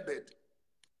hotel bed.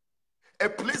 A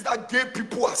place that gay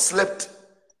people have slept.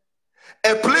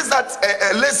 A place that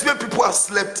lesbian people have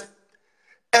slept.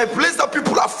 A place that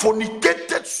people have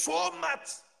fornicated so much.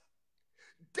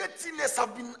 Dirtiness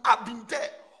have been there.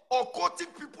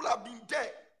 Occultic people have been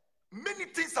there. Many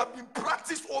things have been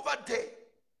practiced over there.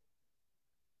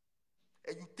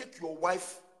 And you take your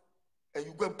wife and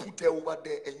you go and put her over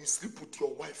there and you sleep with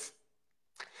your wife.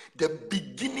 The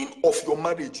beginning of your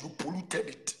marriage, you polluted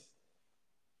it.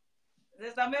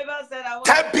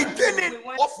 The beginning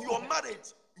of your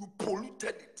marriage, you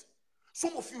polluted it.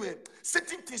 Some of you,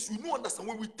 certain things you don't understand.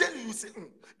 When we tell you, you say,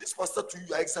 this pastor to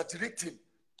you are exaggerating.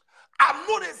 I'm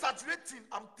not exaggerating.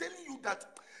 I'm telling you that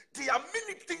there are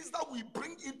many things that we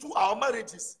bring into our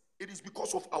marriages. It is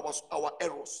because of our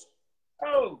errors.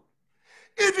 Oh.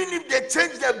 Even if they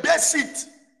change the bed sheet,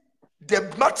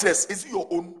 the mattress is your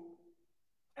own.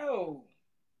 Oh.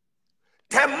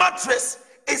 The mattress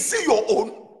is your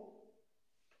own.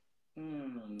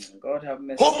 God have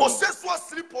mercy. Homosexuals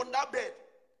sleep on that bed.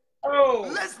 Oh.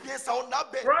 Lesbians are on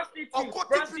that bed.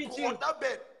 Prostitutes people on that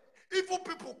bed. Evil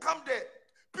people come there.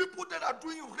 People that are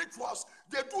doing rituals,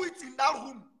 they do it in that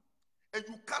room. And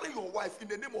you carry your wife in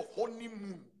the name of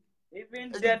honeymoon. Even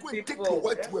and you dead go and people. Take your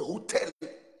wife to a hotel.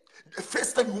 The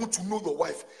first time you want to know your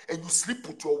wife, and you sleep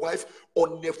with your wife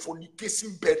on a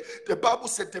fornication bed. The Bible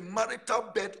said the marital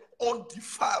bed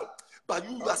undefiled, but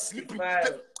you are sleeping.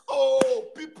 Oh,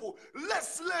 people,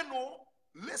 let's learn. Oh,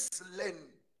 let's learn.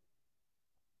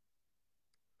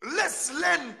 Let's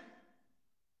learn.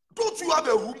 Don't you have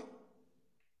a room?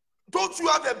 Don't you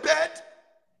have a bed?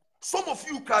 Some of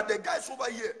you, the guys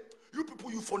over here, you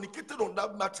people, you fornicated on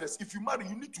that mattress. If you marry,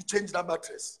 you need to change that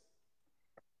mattress.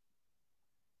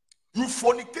 You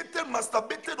fornicated,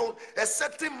 masturbated on a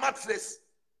certain mattress.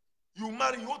 You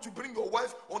marry, you want to bring your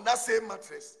wife on that same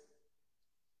mattress.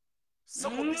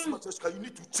 Some of these mattresses, you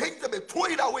need to change them and throw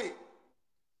it away.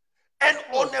 And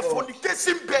on a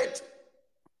fornication bed,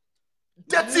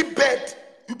 dirty bed,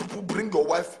 you people bring your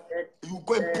wife. You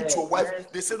go and put your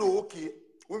wife. They said, oh, okay,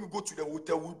 when we go to the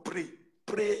hotel, we pray.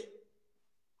 Pray.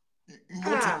 You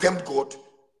want to tempt God?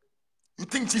 You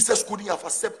think Jesus couldn't have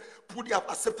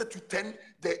accepted to turn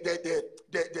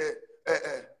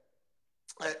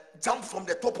jump from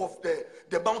the top of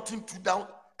the mountain to down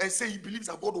and say he believes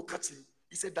that God will catch him?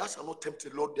 He said, thou shalt not tempt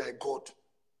the Lord thy God.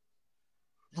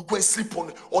 You go and sleep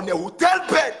on a hotel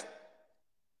bed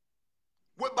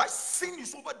whereby sin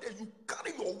is over there. You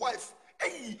carry your wife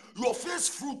and your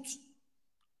first fruit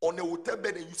on a hotel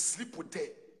bed and you sleep with her.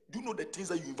 Do you know the things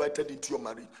that you invited into your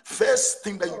marriage? First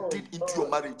thing that you did into your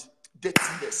marriage,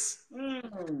 dirtiness.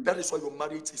 That is why your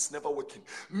marriage is never working.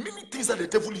 Many things that the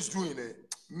devil is doing,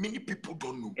 many people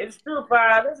don't know. It's true,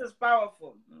 Father. This is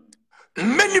powerful.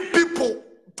 Many people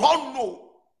don't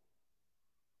know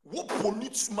what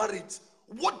pollutes marriage,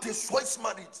 what destroys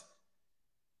marriage.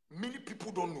 Many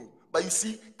people don't know. But you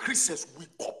see, Christians, we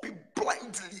copy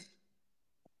blindly.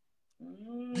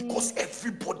 Because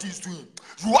everybody is doing.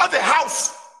 You have a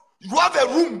house, you have a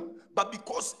room, but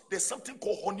because there's something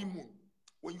called honeymoon.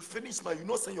 When you finish, man, you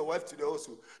not send your wife to the house.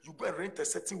 You go and rent a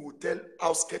certain hotel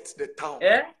outskirts the town.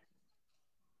 Yeah.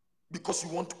 Because you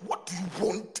want, what do you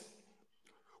want?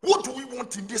 What do we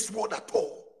want in this world at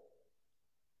all?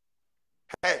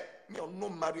 Hey, me, I'm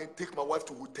not married and take my wife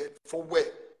to hotel. For where?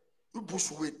 You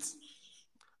push weight.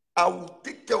 I will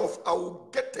take care of, I will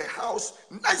get a house,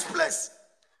 nice place.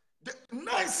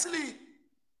 Nicely.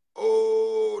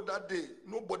 Oh, that day,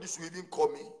 nobody should even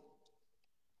call me.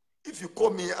 If you call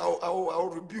me,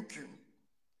 I'll rebuke you.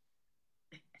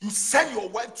 You send your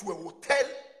wife to a hotel.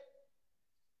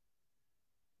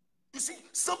 You see,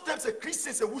 sometimes a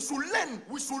Christian says, we should learn, and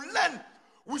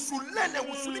we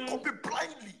shouldn't copy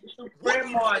blindly. We should pray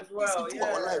more as well. Into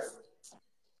our life,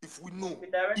 if we know, be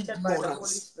directed by the Holy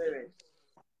Spirit.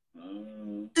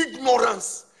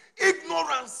 Ignorance and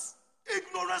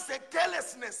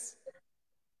carelessness.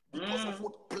 Because of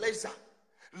what? Pleasure,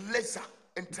 leisure,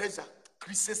 and treasure.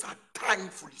 Christians are dying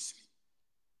foolishly.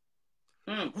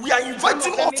 We are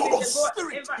inviting all sort of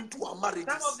spirit into our marriages.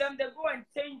 Some of them, they go and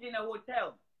change in a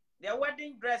hotel. Their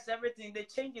wedding dress, everything, they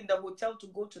change in the hotel to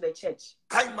go to the church.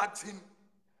 Kai Martin,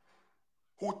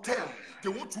 hotel, they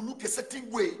want to look a certain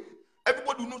way.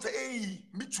 Everybody knows, hey,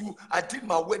 me too, I did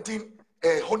my wedding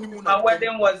honeymoon. My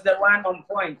wedding was the one on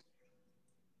point.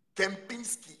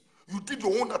 Kempinski. You did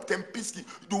your own at Kempinski.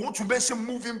 You want to mention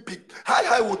moving pic,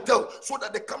 high hotel, so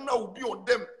that the camera will be on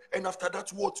them. And after that,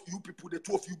 what? You people, the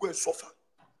two of you go and suffer.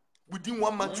 Within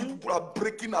 1 month, you people are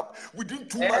breaking up. Within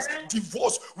 2 months,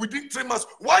 divorce. Within 3 months,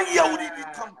 1 year would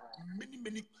it come?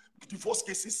 Many divorce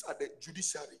cases at the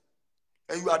judiciary.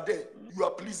 And you are there. You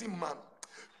are pleasing man.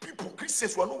 People,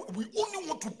 Christians, we only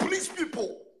want to please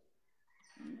people.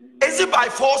 Is it by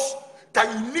force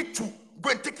that you need to go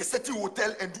and take a certain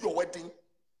hotel and do your wedding?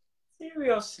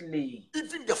 Seriously.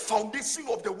 Even the foundation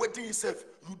of the wedding itself,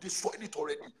 you destroyed it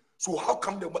already. So how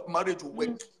come the marriage will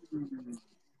work?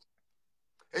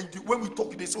 And when we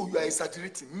talk, they say, oh, you are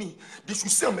exaggerating. Me, they should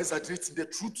say I'm exaggerating. The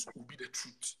truth will be the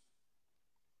truth.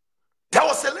 There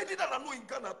was a lady that I know in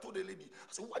Ghana. I told the lady, I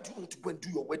said, why do you want to go and do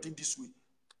your wedding this way?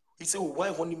 He said, oh,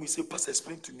 why honeymoon? He said, Pastor,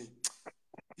 explain to me.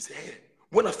 He said, hey.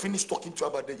 When I finished talking to her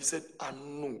about that, he said, I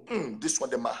know. This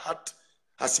one, my heart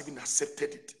has even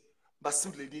accepted it. But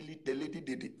still, the lady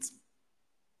did it.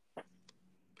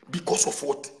 Because of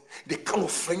what? The kind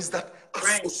of friends that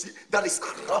associate, that is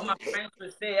around. All my friends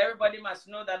will say, everybody must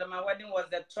know that my wedding was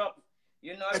the top.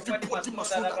 You know, everybody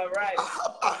must know that I've arrived.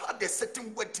 I had a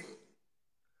certain wedding.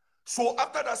 So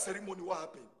after that ceremony, what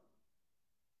happened?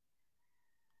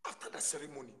 After that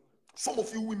ceremony, some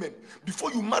of you women,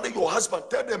 before you marry your husband,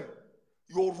 tell them,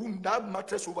 your room, that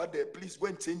mattress over there, please go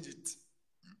and change it.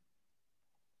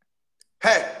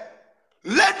 Hey,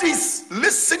 ladies,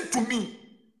 listen to me.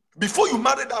 Before you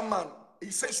marry that man,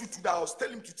 he sends you to the house, tell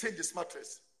him to change his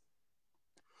mattress.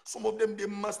 Some of them, they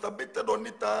masturbated on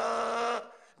it.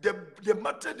 The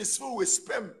mattress is filled with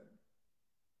sperm.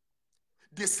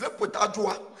 They slept with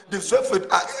Adjoa, they slept with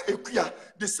Ekuya,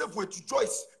 they slept with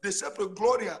Joyce, they slept with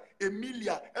Gloria,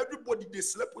 Emilia, everybody they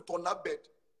slept with on that bed.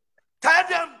 Tell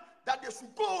them that they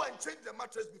should go and change the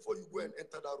mattress before you go and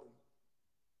enter that room.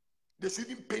 They should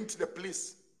even paint the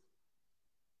place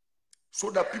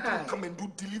so that people come and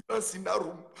do deliverance in that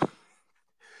room.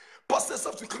 Pastors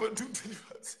have to come and do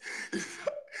deliverance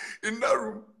in that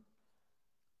room.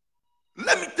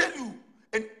 Let me tell you,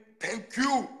 and thank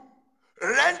you,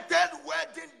 rented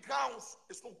wedding gowns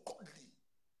is not godly.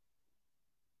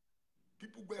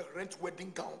 People go and rent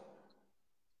wedding gown.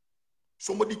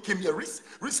 Somebody came here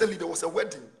recently. There was a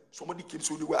wedding. Somebody came,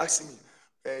 so they were asking me,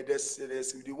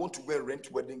 they want to wear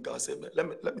rent wedding gown. I said, let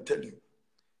me tell you.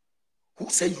 Who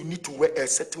said you need to wear a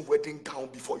certain wedding gown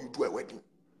before you do a wedding?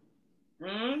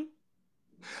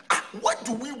 Why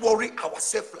do we worry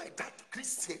ourselves like that,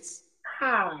 Christians?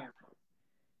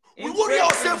 We worry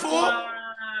ourselves.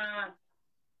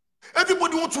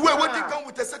 Everybody wants to wear a wedding gown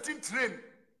with a certain train.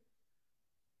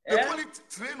 They call it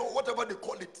train or whatever they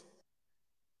call it.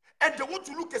 And they want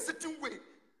to look a certain way.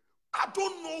 I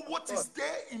don't know what is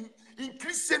there in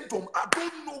Christendom. I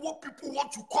don't know what people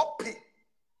want to copy.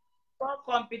 For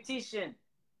competition.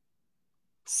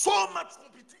 So much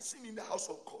competition in the house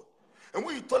of God. And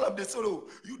when you tell them, they say, oh,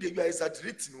 you are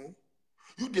exaggerating, no?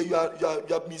 You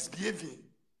are misbehaving.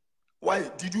 Why?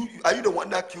 Are you the one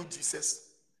that killed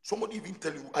Jesus? Somebody even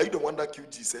tell you, are you the one that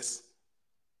killed Jesus?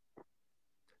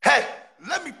 Hey,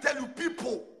 let me tell you,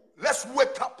 people, let's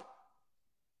wake up.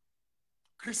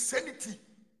 Christianity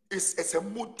is a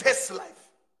modest life.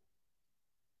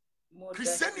 Modest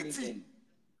Christianity living.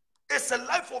 is a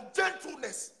life of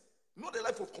gentleness, not a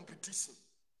life of competition.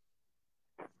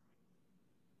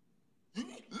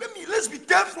 Let's be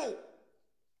careful.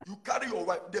 You carry your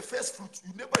wife, the first fruit.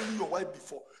 You never knew your wife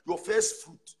before. Your first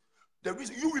fruit. The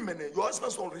reason you women, your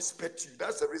husbands don't respect you.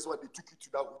 That's the reason why they took you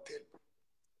to that hotel.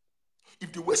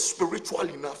 If they were spiritual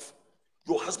enough,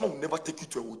 your husband will never take you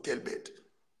to a hotel bed.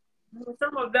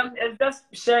 Some of them is just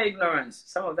sheer ignorance.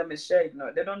 Some of them is sheer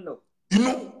ignorance. They don't know. You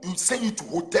know, you send you to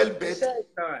hotel bed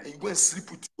and you go and sleep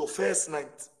with your first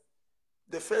night.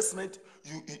 The first night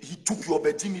he took your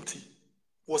virginity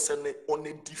was on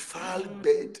a defiled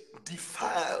bed.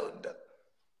 Defiled.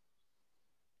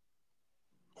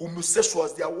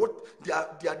 Homosexuals,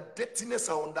 their dirtiness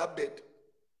are on that bed.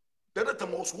 The other time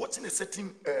I was watching a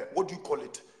certain what do you call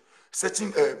it?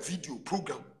 Certain video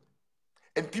program,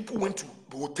 and people went to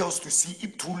the hotels to see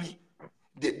if truly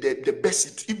the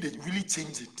best, if they really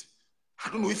change it. I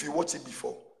don't know if you watched it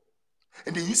before.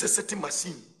 And they use a certain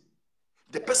machine.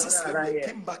 The person slept there,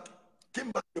 came back,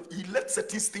 he left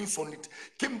certain things on it,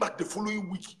 came back the following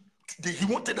week. He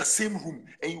wanted the same room,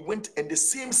 and he went, and the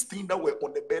same stain that were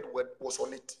on the bed was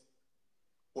on it.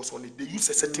 They used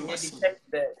a certain machine.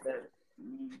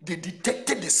 They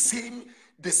detected the same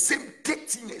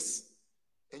dirtiness,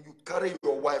 and you carry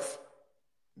your wife,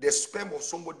 the sperm of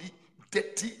somebody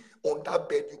dirty on that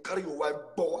bed. You carry your wife,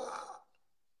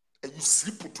 and you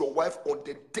sleep with your wife on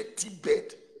the dirty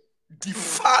bed,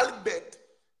 defiled bed.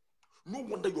 No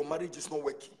wonder your marriage is not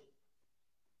working.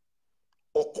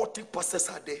 Occultic pastors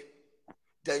are there.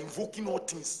 They are invoking all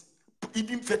things.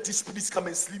 Even fetish spirits come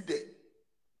and sleep there.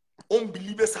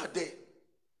 Unbelievers are there.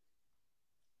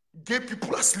 Gay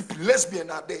people are sleeping. Lesbians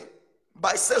are there.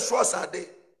 Bisexuals are there.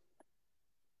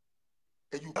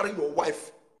 And you carry your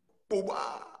wife,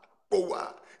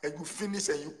 and you finish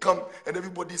and you come and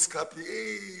everybody is clapping.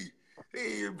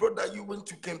 Hey, brother, you went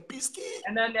to Kempiski.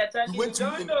 And then they're telling you,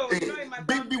 don't know.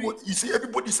 Baby, you see,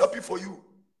 everybody's happy for you.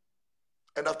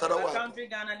 And after that, what happened?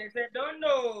 Ghana, they say, don't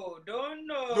know. You don't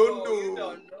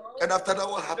know. And after that,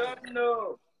 what happened? Don't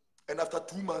know. And after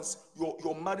 2 months,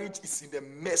 your marriage is in a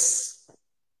mess.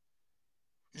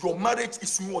 Your marriage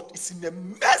is in what? It's in a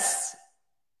mess.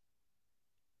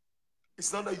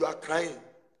 It's not that you are crying.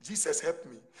 Jesus help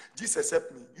me. Jesus help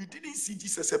me. You didn't see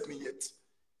Jesus help me yet.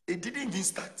 It didn't even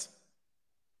start.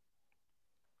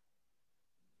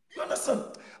 You understand?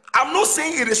 I'm not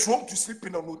saying it is wrong to sleep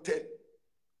in an hotel.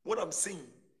 What I'm saying,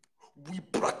 we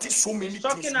practice so many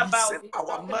things. We send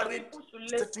our marriage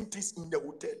certain things in the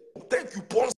hotel. Thank you,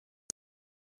 porn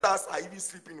stars are even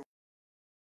sleeping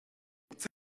with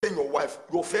your wife.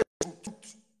 Your first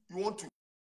truth, you want to.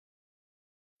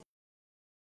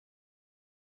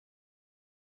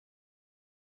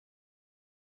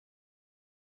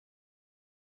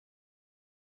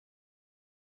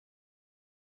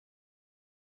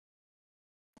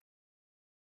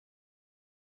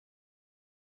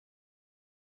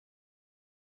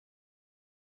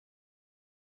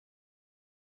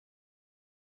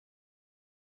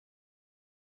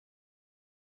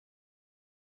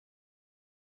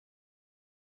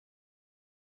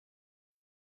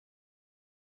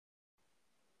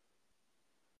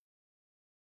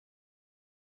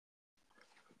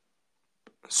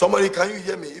 Somebody, can you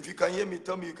hear me? If you can hear me,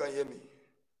 tell me you can hear me.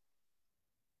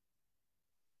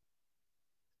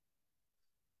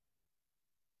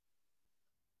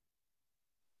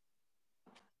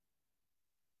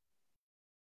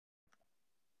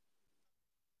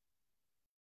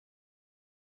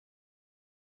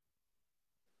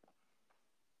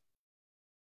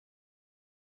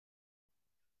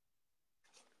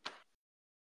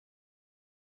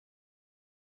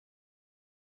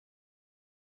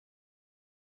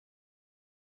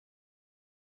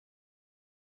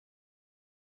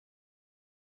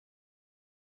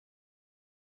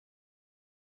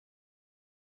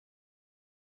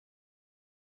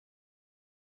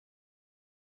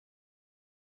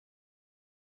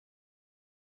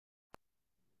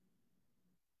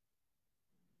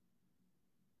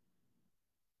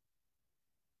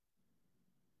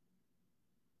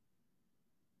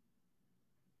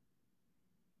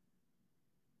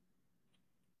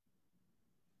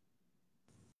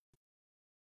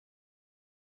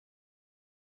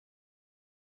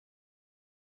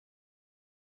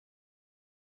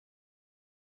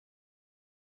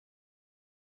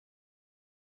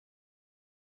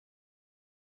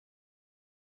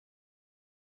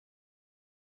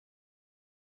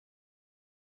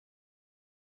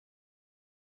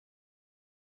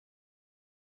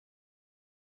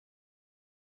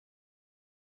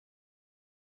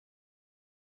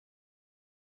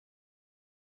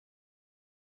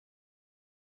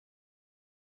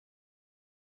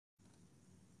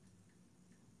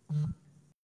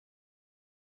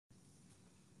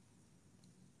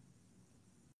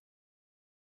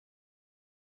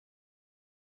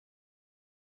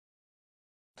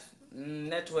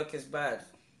 Network is bad.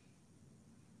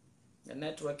 The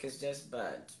network is just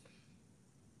bad.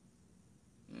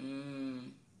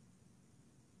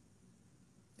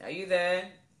 Are you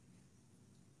there?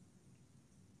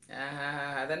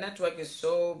 The network is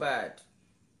so bad.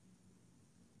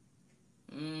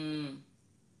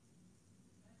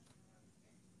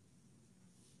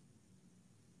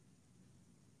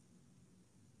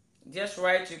 Just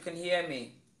write you can hear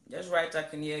me. Just write I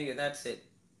can hear you. That's it.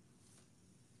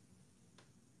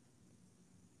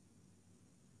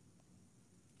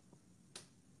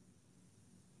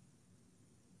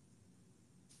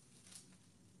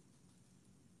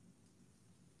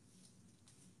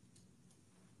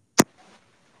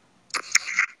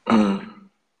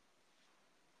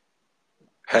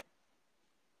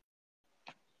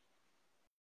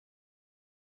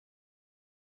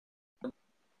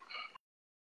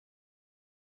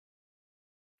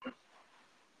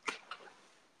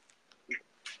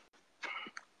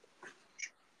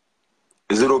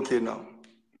 Is it okay now?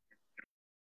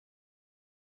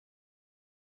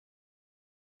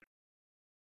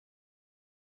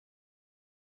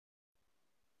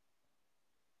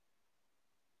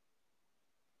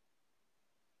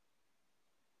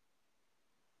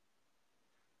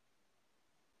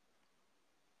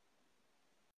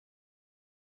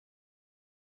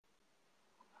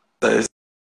 Esther,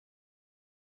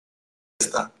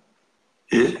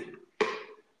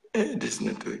 this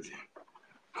network.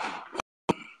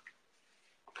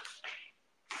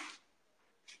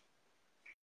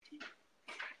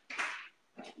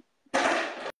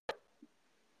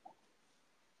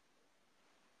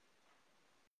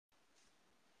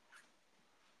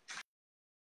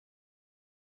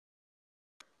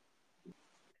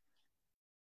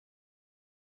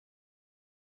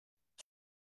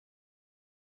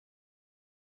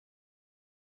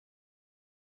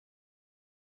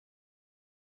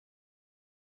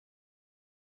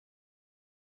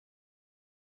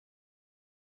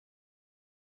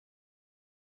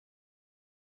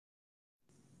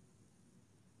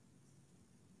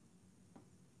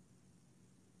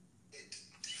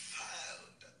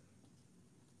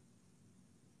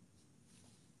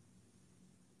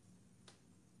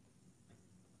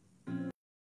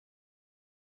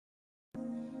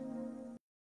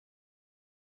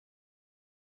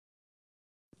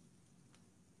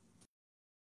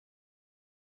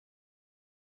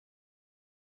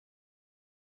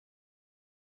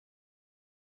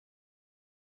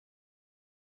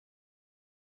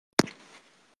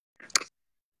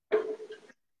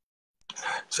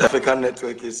 So African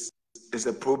network is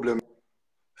a problem.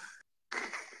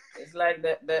 It's like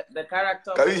the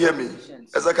character. Can you hear me?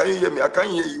 Esther, can you hear me? I can't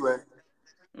hear you.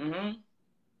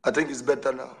 I think it's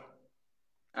better now.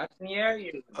 I can hear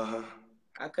you.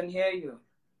 I can hear you.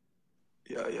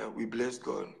 Yeah. We bless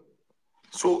God.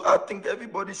 So I think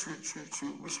everybody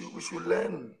should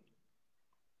learn.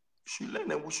 We should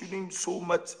learn, and we shouldn't so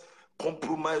much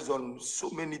compromise on so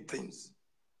many things.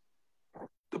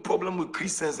 The problem with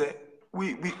Christians is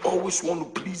we always want to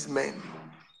please men.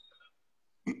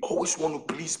 We always want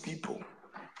to please people.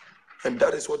 And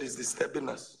that is what is disturbing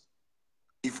us.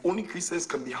 If only Christians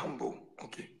can be humble,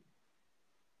 okay.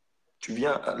 Tu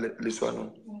viens le soir,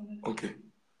 non? Okay.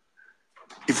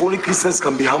 If only Christians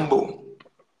can be humble,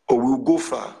 or we'll go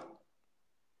far.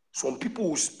 Some people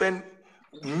will spend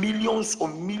millions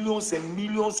on millions and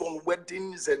millions on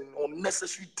weddings and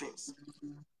unnecessary things.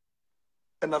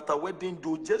 And after wedding,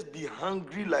 they'll just be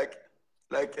hungry like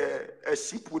a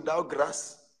sheep without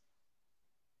grass.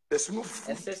 There's no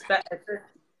food.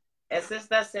 A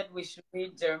sister said we should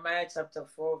read Jeremiah chapter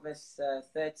 4, verse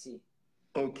 30.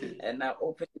 Okay. And I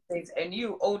open it says, and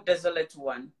you, O desolate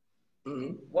one,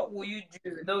 what will you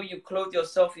do though you clothe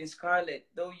yourself in scarlet,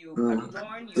 though you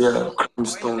adorn yourself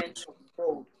with ornaments of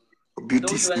gold,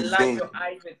 though you enlarge your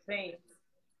eyes with pain,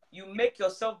 you make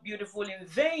yourself beautiful in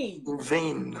vain. In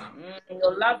vain.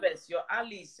 Your lovers, your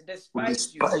allies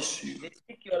despise you. They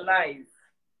seek your life.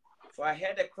 For I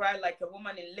heard a cry like a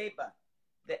woman in labor,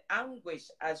 the anguish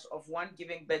as of one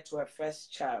giving birth to her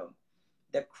first child,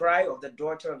 the cry of the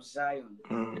daughter of Zion.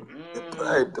 The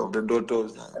pride of the daughter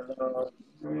of Zion.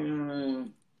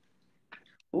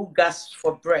 Who gasps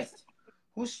for breath,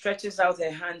 who stretches out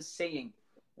her hands, saying,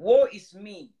 woe is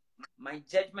me, my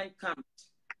judgment comes.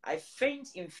 I faint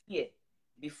in fear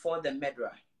before the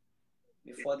murderer,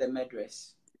 before the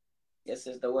murderess. This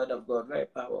is the word of God, very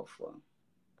powerful.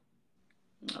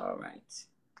 All right.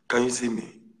 Can you see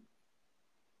me?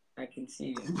 I can see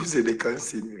you. People say they can't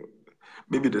see me.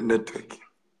 Maybe the network.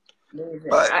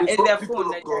 It's their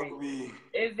phone.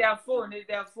 It's their phone. It's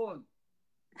their phone.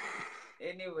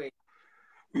 Anyway.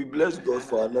 We bless God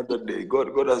for another day.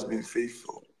 God has been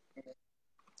faithful.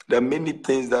 There are many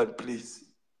things that, please,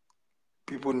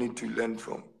 people need to learn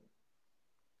from.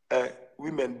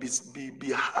 Women,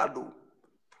 be hard.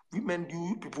 Women,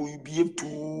 you people, you behave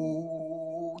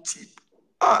too cheap.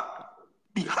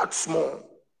 Be hard small.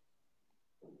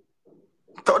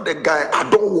 Tell the guy, I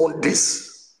don't want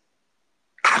this.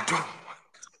 I don't want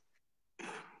it.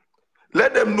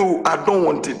 Let them know I don't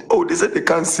want it. Oh, they said they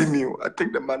can't see me. I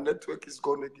think my network is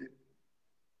gone again.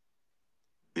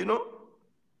 You know,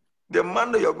 the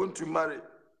man that you're going to marry,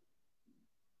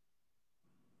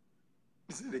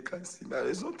 you see, they can't see me.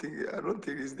 It's nothing. I don't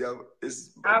think it's their.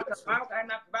 It's How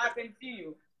can I can see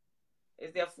you?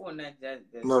 Is their phone not just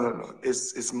No.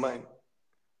 It's mine.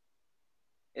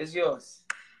 It's yours.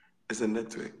 It's a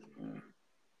network.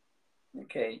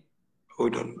 Okay.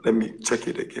 Hold on. Let me check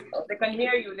it again. Oh, they can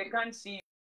hear you. They can't see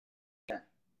you.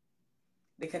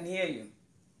 They can hear you.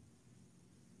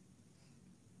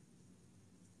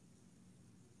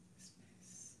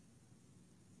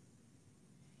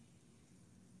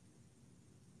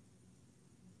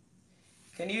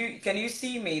 Can you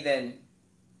see me then?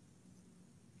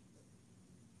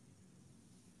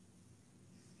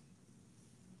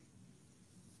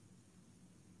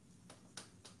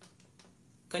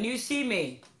 Can you see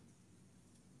me?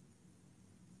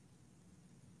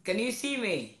 Can you see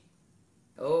me?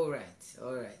 All right.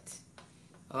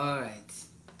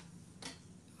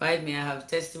 Right, me, I have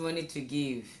testimony to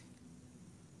give.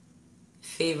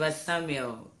 Favor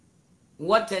Samuel.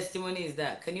 What testimony is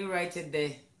that? Can you write it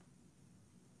there?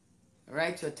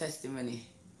 Write your testimony.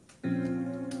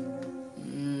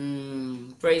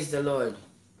 Praise the Lord.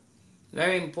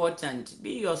 Very important.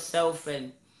 Be yourself,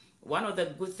 and one of the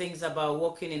good things about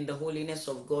walking in the holiness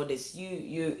of God is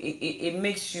it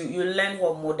makes you learn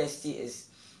what modesty is,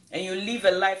 and you live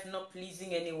a life not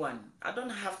pleasing anyone. I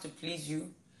don't have to please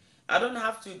you. I don't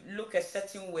have to look a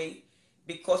certain way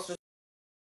because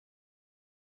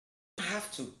I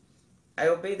have to. I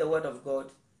obey the word of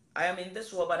God. I am in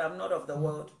this world, but I'm not of the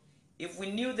world. If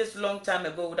we knew this long time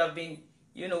ago, would have been,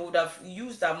 would have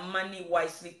used our money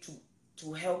wisely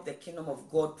to help the kingdom of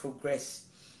God progress.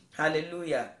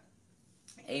 Hallelujah.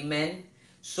 Amen.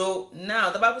 So now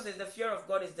the Bible says the fear of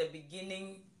God is the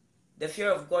beginning. The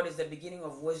fear of God is the beginning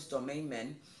of wisdom.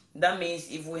 Amen. That means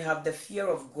if we have the fear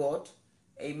of God,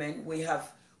 amen,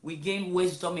 we gain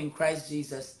wisdom in Christ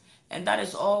Jesus. And that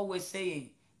is all we're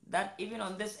saying. That even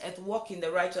on this earth, walk in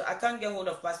the righteous. I can't get hold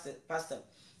of Pastor.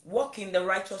 Walk in the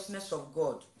righteousness of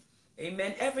God.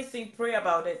 Amen. Everything, pray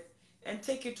about it and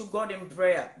take it to God in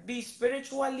prayer. Be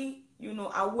spiritually,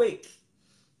 awake.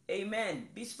 Amen.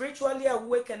 Be spiritually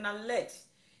awake and alert.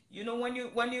 When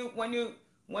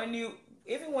you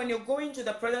even when you're going to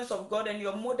the presence of God and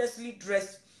you're modestly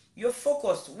dressed, you're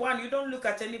focused. One, you don't look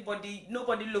at anybody.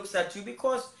 Nobody looks at you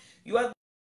because you are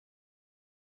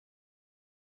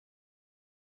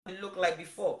look like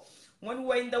before. When we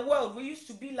were in the world, we used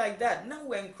to be like that. Now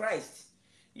we're in Christ.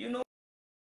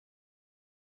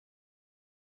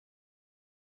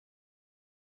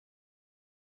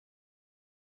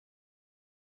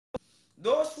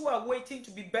 Those who are waiting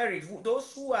to be buried,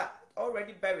 those who are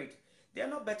already buried, they are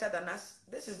not better than us.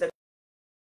 This is the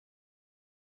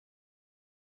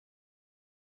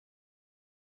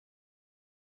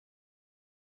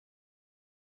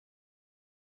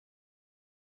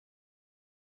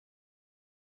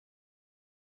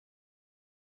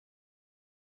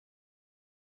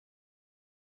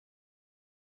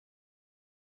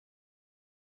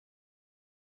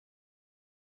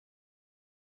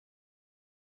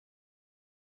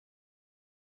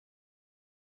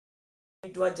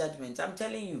individual judgment. I'm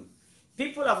telling you,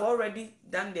 people have already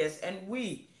done this, and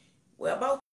we're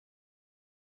about.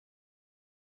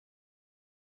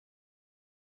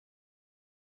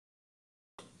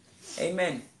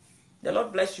 Amen. The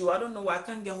Lord bless you. I don't know why I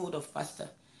can't get hold of Pastor,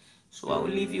 so I will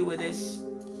leave you with this.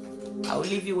 I will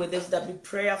leave you with this. That be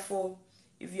prayerful.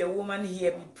 If you're a woman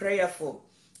here, be prayerful,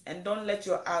 and don't let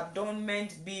your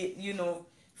adornment be,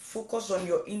 focus on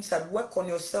your inside. Work on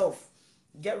yourself.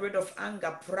 Get rid of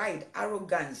anger, pride,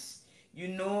 arrogance.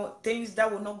 Things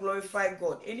that will not glorify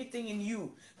God. Anything in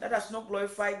you that does not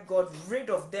glorify God, rid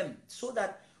of them, so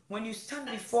that when you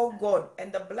stand before God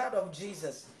and the blood of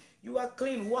Jesus, you are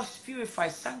clean, washed,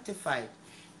 purified, sanctified.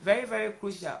 Very, very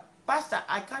crucial. Pastor,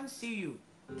 I can't see you.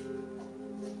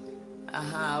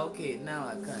 Okay, now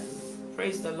I can.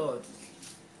 Praise the Lord.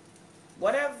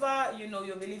 Whatever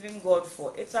you're believing God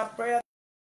for, it's a prayer.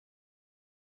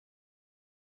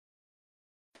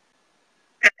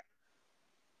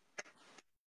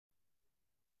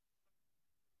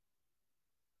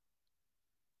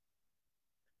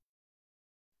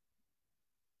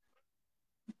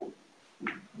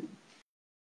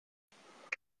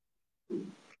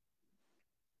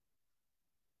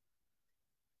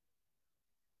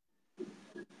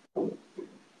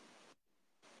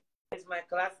 my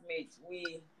classmate.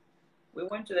 We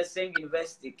went to the same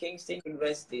university, Kingston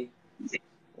University.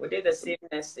 We did the same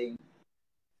nursing.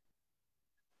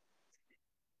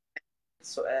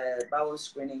 So, bowel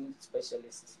screening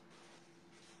specialist.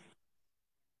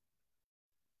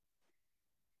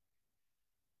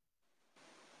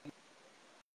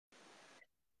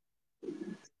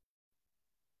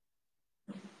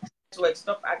 So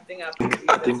stop acting up.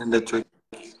 I think the network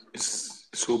is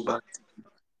so bad.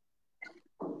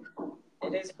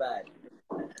 It is bad.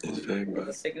 It's very bad.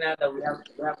 The signal that we have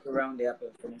to round it up.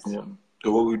 Yeah.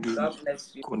 So what we do? God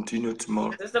bless you. Continue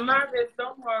tomorrow. Sister Margaret,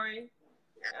 don't worry.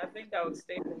 I think I will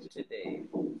stay home today.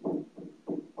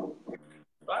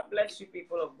 God bless you,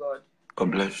 people of God.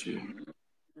 God bless you.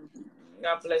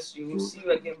 God bless you. We'll see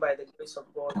you again by the grace of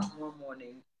God tomorrow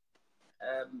morning.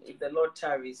 If the Lord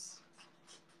tarries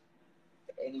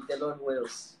and if the Lord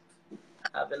wills.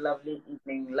 Have a lovely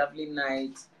evening, lovely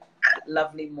night,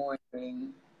 lovely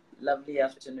morning, lovely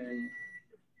afternoon.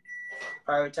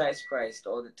 Prioritize Christ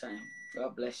all the time.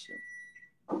 God bless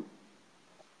you.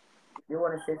 You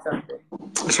want to say something?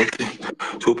 It's okay.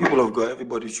 So people of God,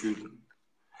 everybody should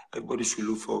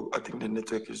look for. I think the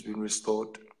network has been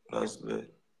restored. That's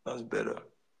better.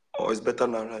 Or it's better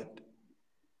now, right?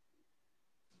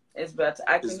 It's better.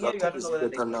 I can hear you. I don't know whether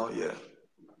it's better now. Yeah.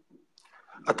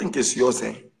 I think it's yours,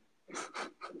 eh?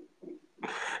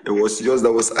 It was yours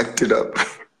that was acted up.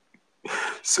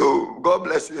 So God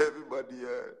bless you, everybody.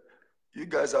 You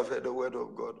guys have heard the word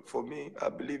of God. For me, I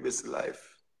believe it's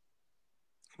life.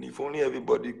 And if only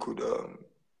everybody could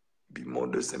be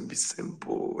modest and be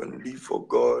simple and live for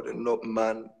God and not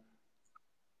man.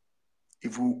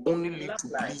 If we only live to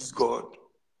please God,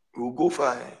 we'll go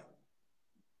far.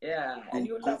 Yeah, and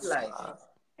you love life.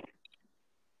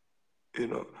 You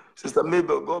know, Sister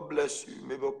Mabel, God bless you.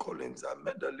 Mabel Collins, I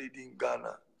met a lady in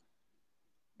Ghana.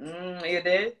 You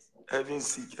did? Heaven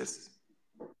Seekers.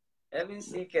 Heaven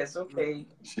Seekers, okay.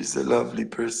 She's a lovely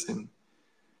person.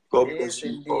 God bless you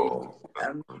indeed. all.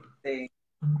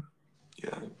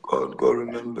 Yeah, God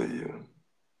remember you.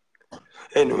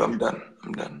 Anyway, I'm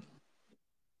done.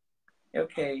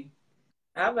 Okay.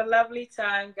 Have a lovely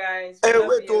time, guys. Hey,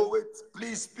 wait.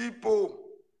 Please, people.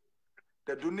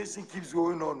 The donation keeps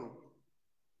going on.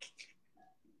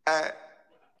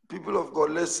 People of God,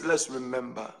 let's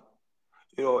remember.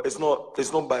 You know, it's not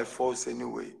by force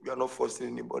anyway. We are not forcing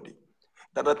anybody.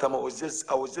 That time I was just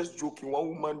joking. One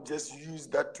woman just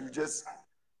used that to just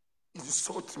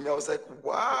insult me. I was like,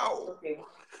 wow. Okay.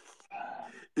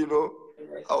 You know,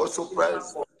 I was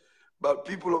surprised. But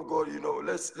people of God, you know,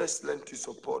 let's learn to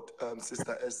support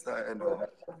Sister Esther and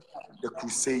the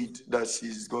crusade that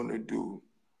she's going to do.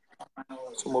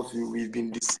 Some of you, we've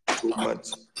been deceived so much.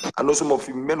 I know some of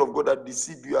you, men of God, that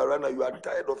deceive you around and you are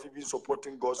tired of even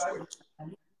supporting God's work.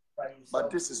 But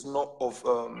this is not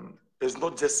it's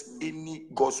not just any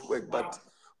God's work, but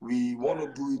we want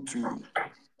to do it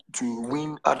to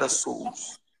win other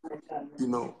souls, you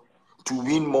know, to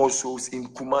win more souls in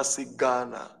Kumasi,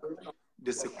 Ghana.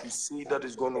 There's a crusade that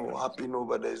is going to happen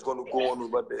over there. It's going to go on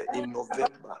over there in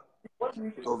November.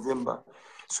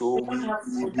 So we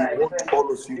want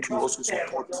all of you to also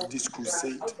support this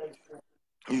crusade.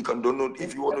 You can donate.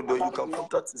 If you want to do, you can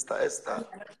contact Sister Esther.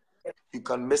 You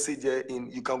can message her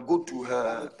you can go to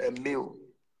her mail.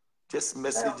 Just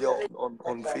message her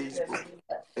on Facebook.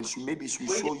 And she'll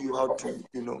show you how to,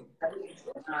 you know,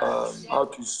 how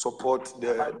to support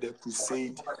the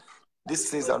crusade. These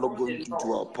things are not going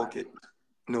into our pocket.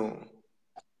 No.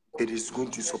 It is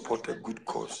going to support a good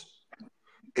cause.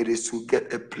 It is to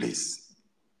get a place.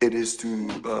 It is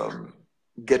to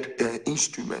get an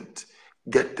instrument,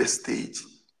 get the stage,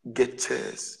 get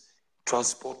chairs,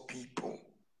 transport people.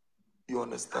 You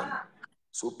understand?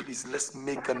 So please, let's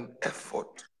make an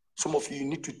effort. Some of you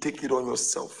need to take it on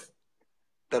yourself.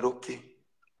 That, okay,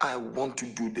 I want to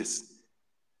do this.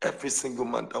 Every single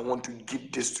month, I want to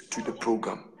give this to the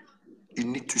program. You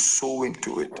need to sow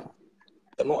into it.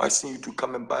 I'm not asking you to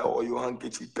come and buy all your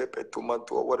handkerchief, pepper,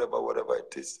 tomato, or whatever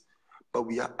it is. But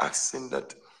we are asking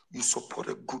that you support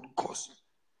a good cause.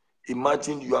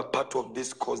 Imagine you are part of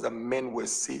this cause that men were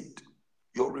saved.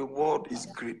 Your reward is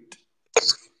great.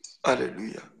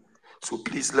 Hallelujah. So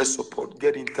please, let's support.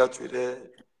 Get in touch with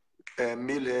her,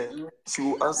 mail her. She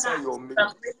will answer your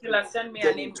mail. Send me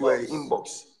Get an into her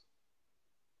inbox.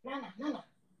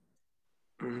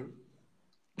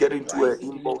 Get into her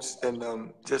inbox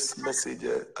and just message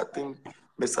her. I think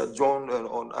Mr. John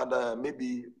on other,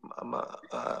 maybe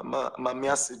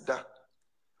Mamia Seda.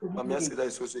 Mamia Seda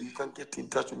is also, you can get in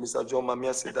touch with Mr. John,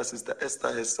 Mamia Seda, Sister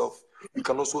Esther herself. You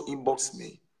can also inbox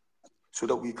me so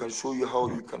that we can show you how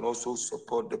you can also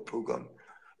support the program.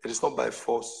 It is not by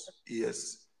force,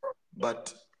 yes,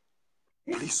 but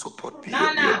please support. Be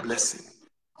a blessing.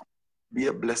 Be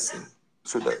a blessing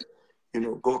so that,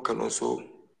 God can also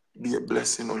be a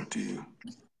blessing unto you.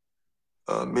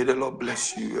 May the Lord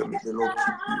bless you, and may the Lord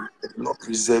keep you, may the Lord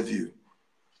preserve you.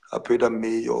 I pray that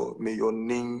may your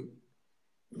name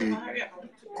be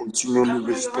continually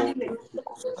restored in the book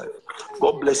of life.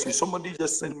 God bless you. Somebody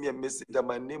just sent me a message that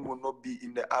my name will not be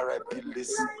in the RIP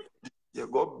list. Yeah,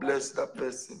 God bless that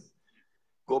person.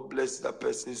 God bless that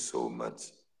person so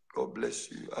much. God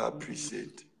bless you. I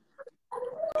appreciate.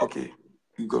 Okay,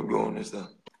 you can go on, is that?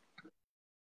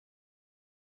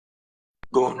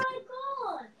 Go on.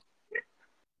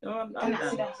 No, I'm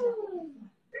done.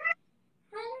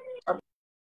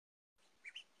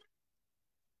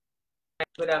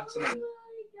 Good afternoon.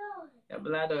 Your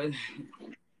blood was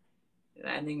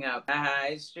lining up.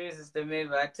 It's true, Sister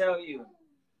Maeve, I tell you.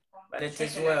 But it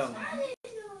is well.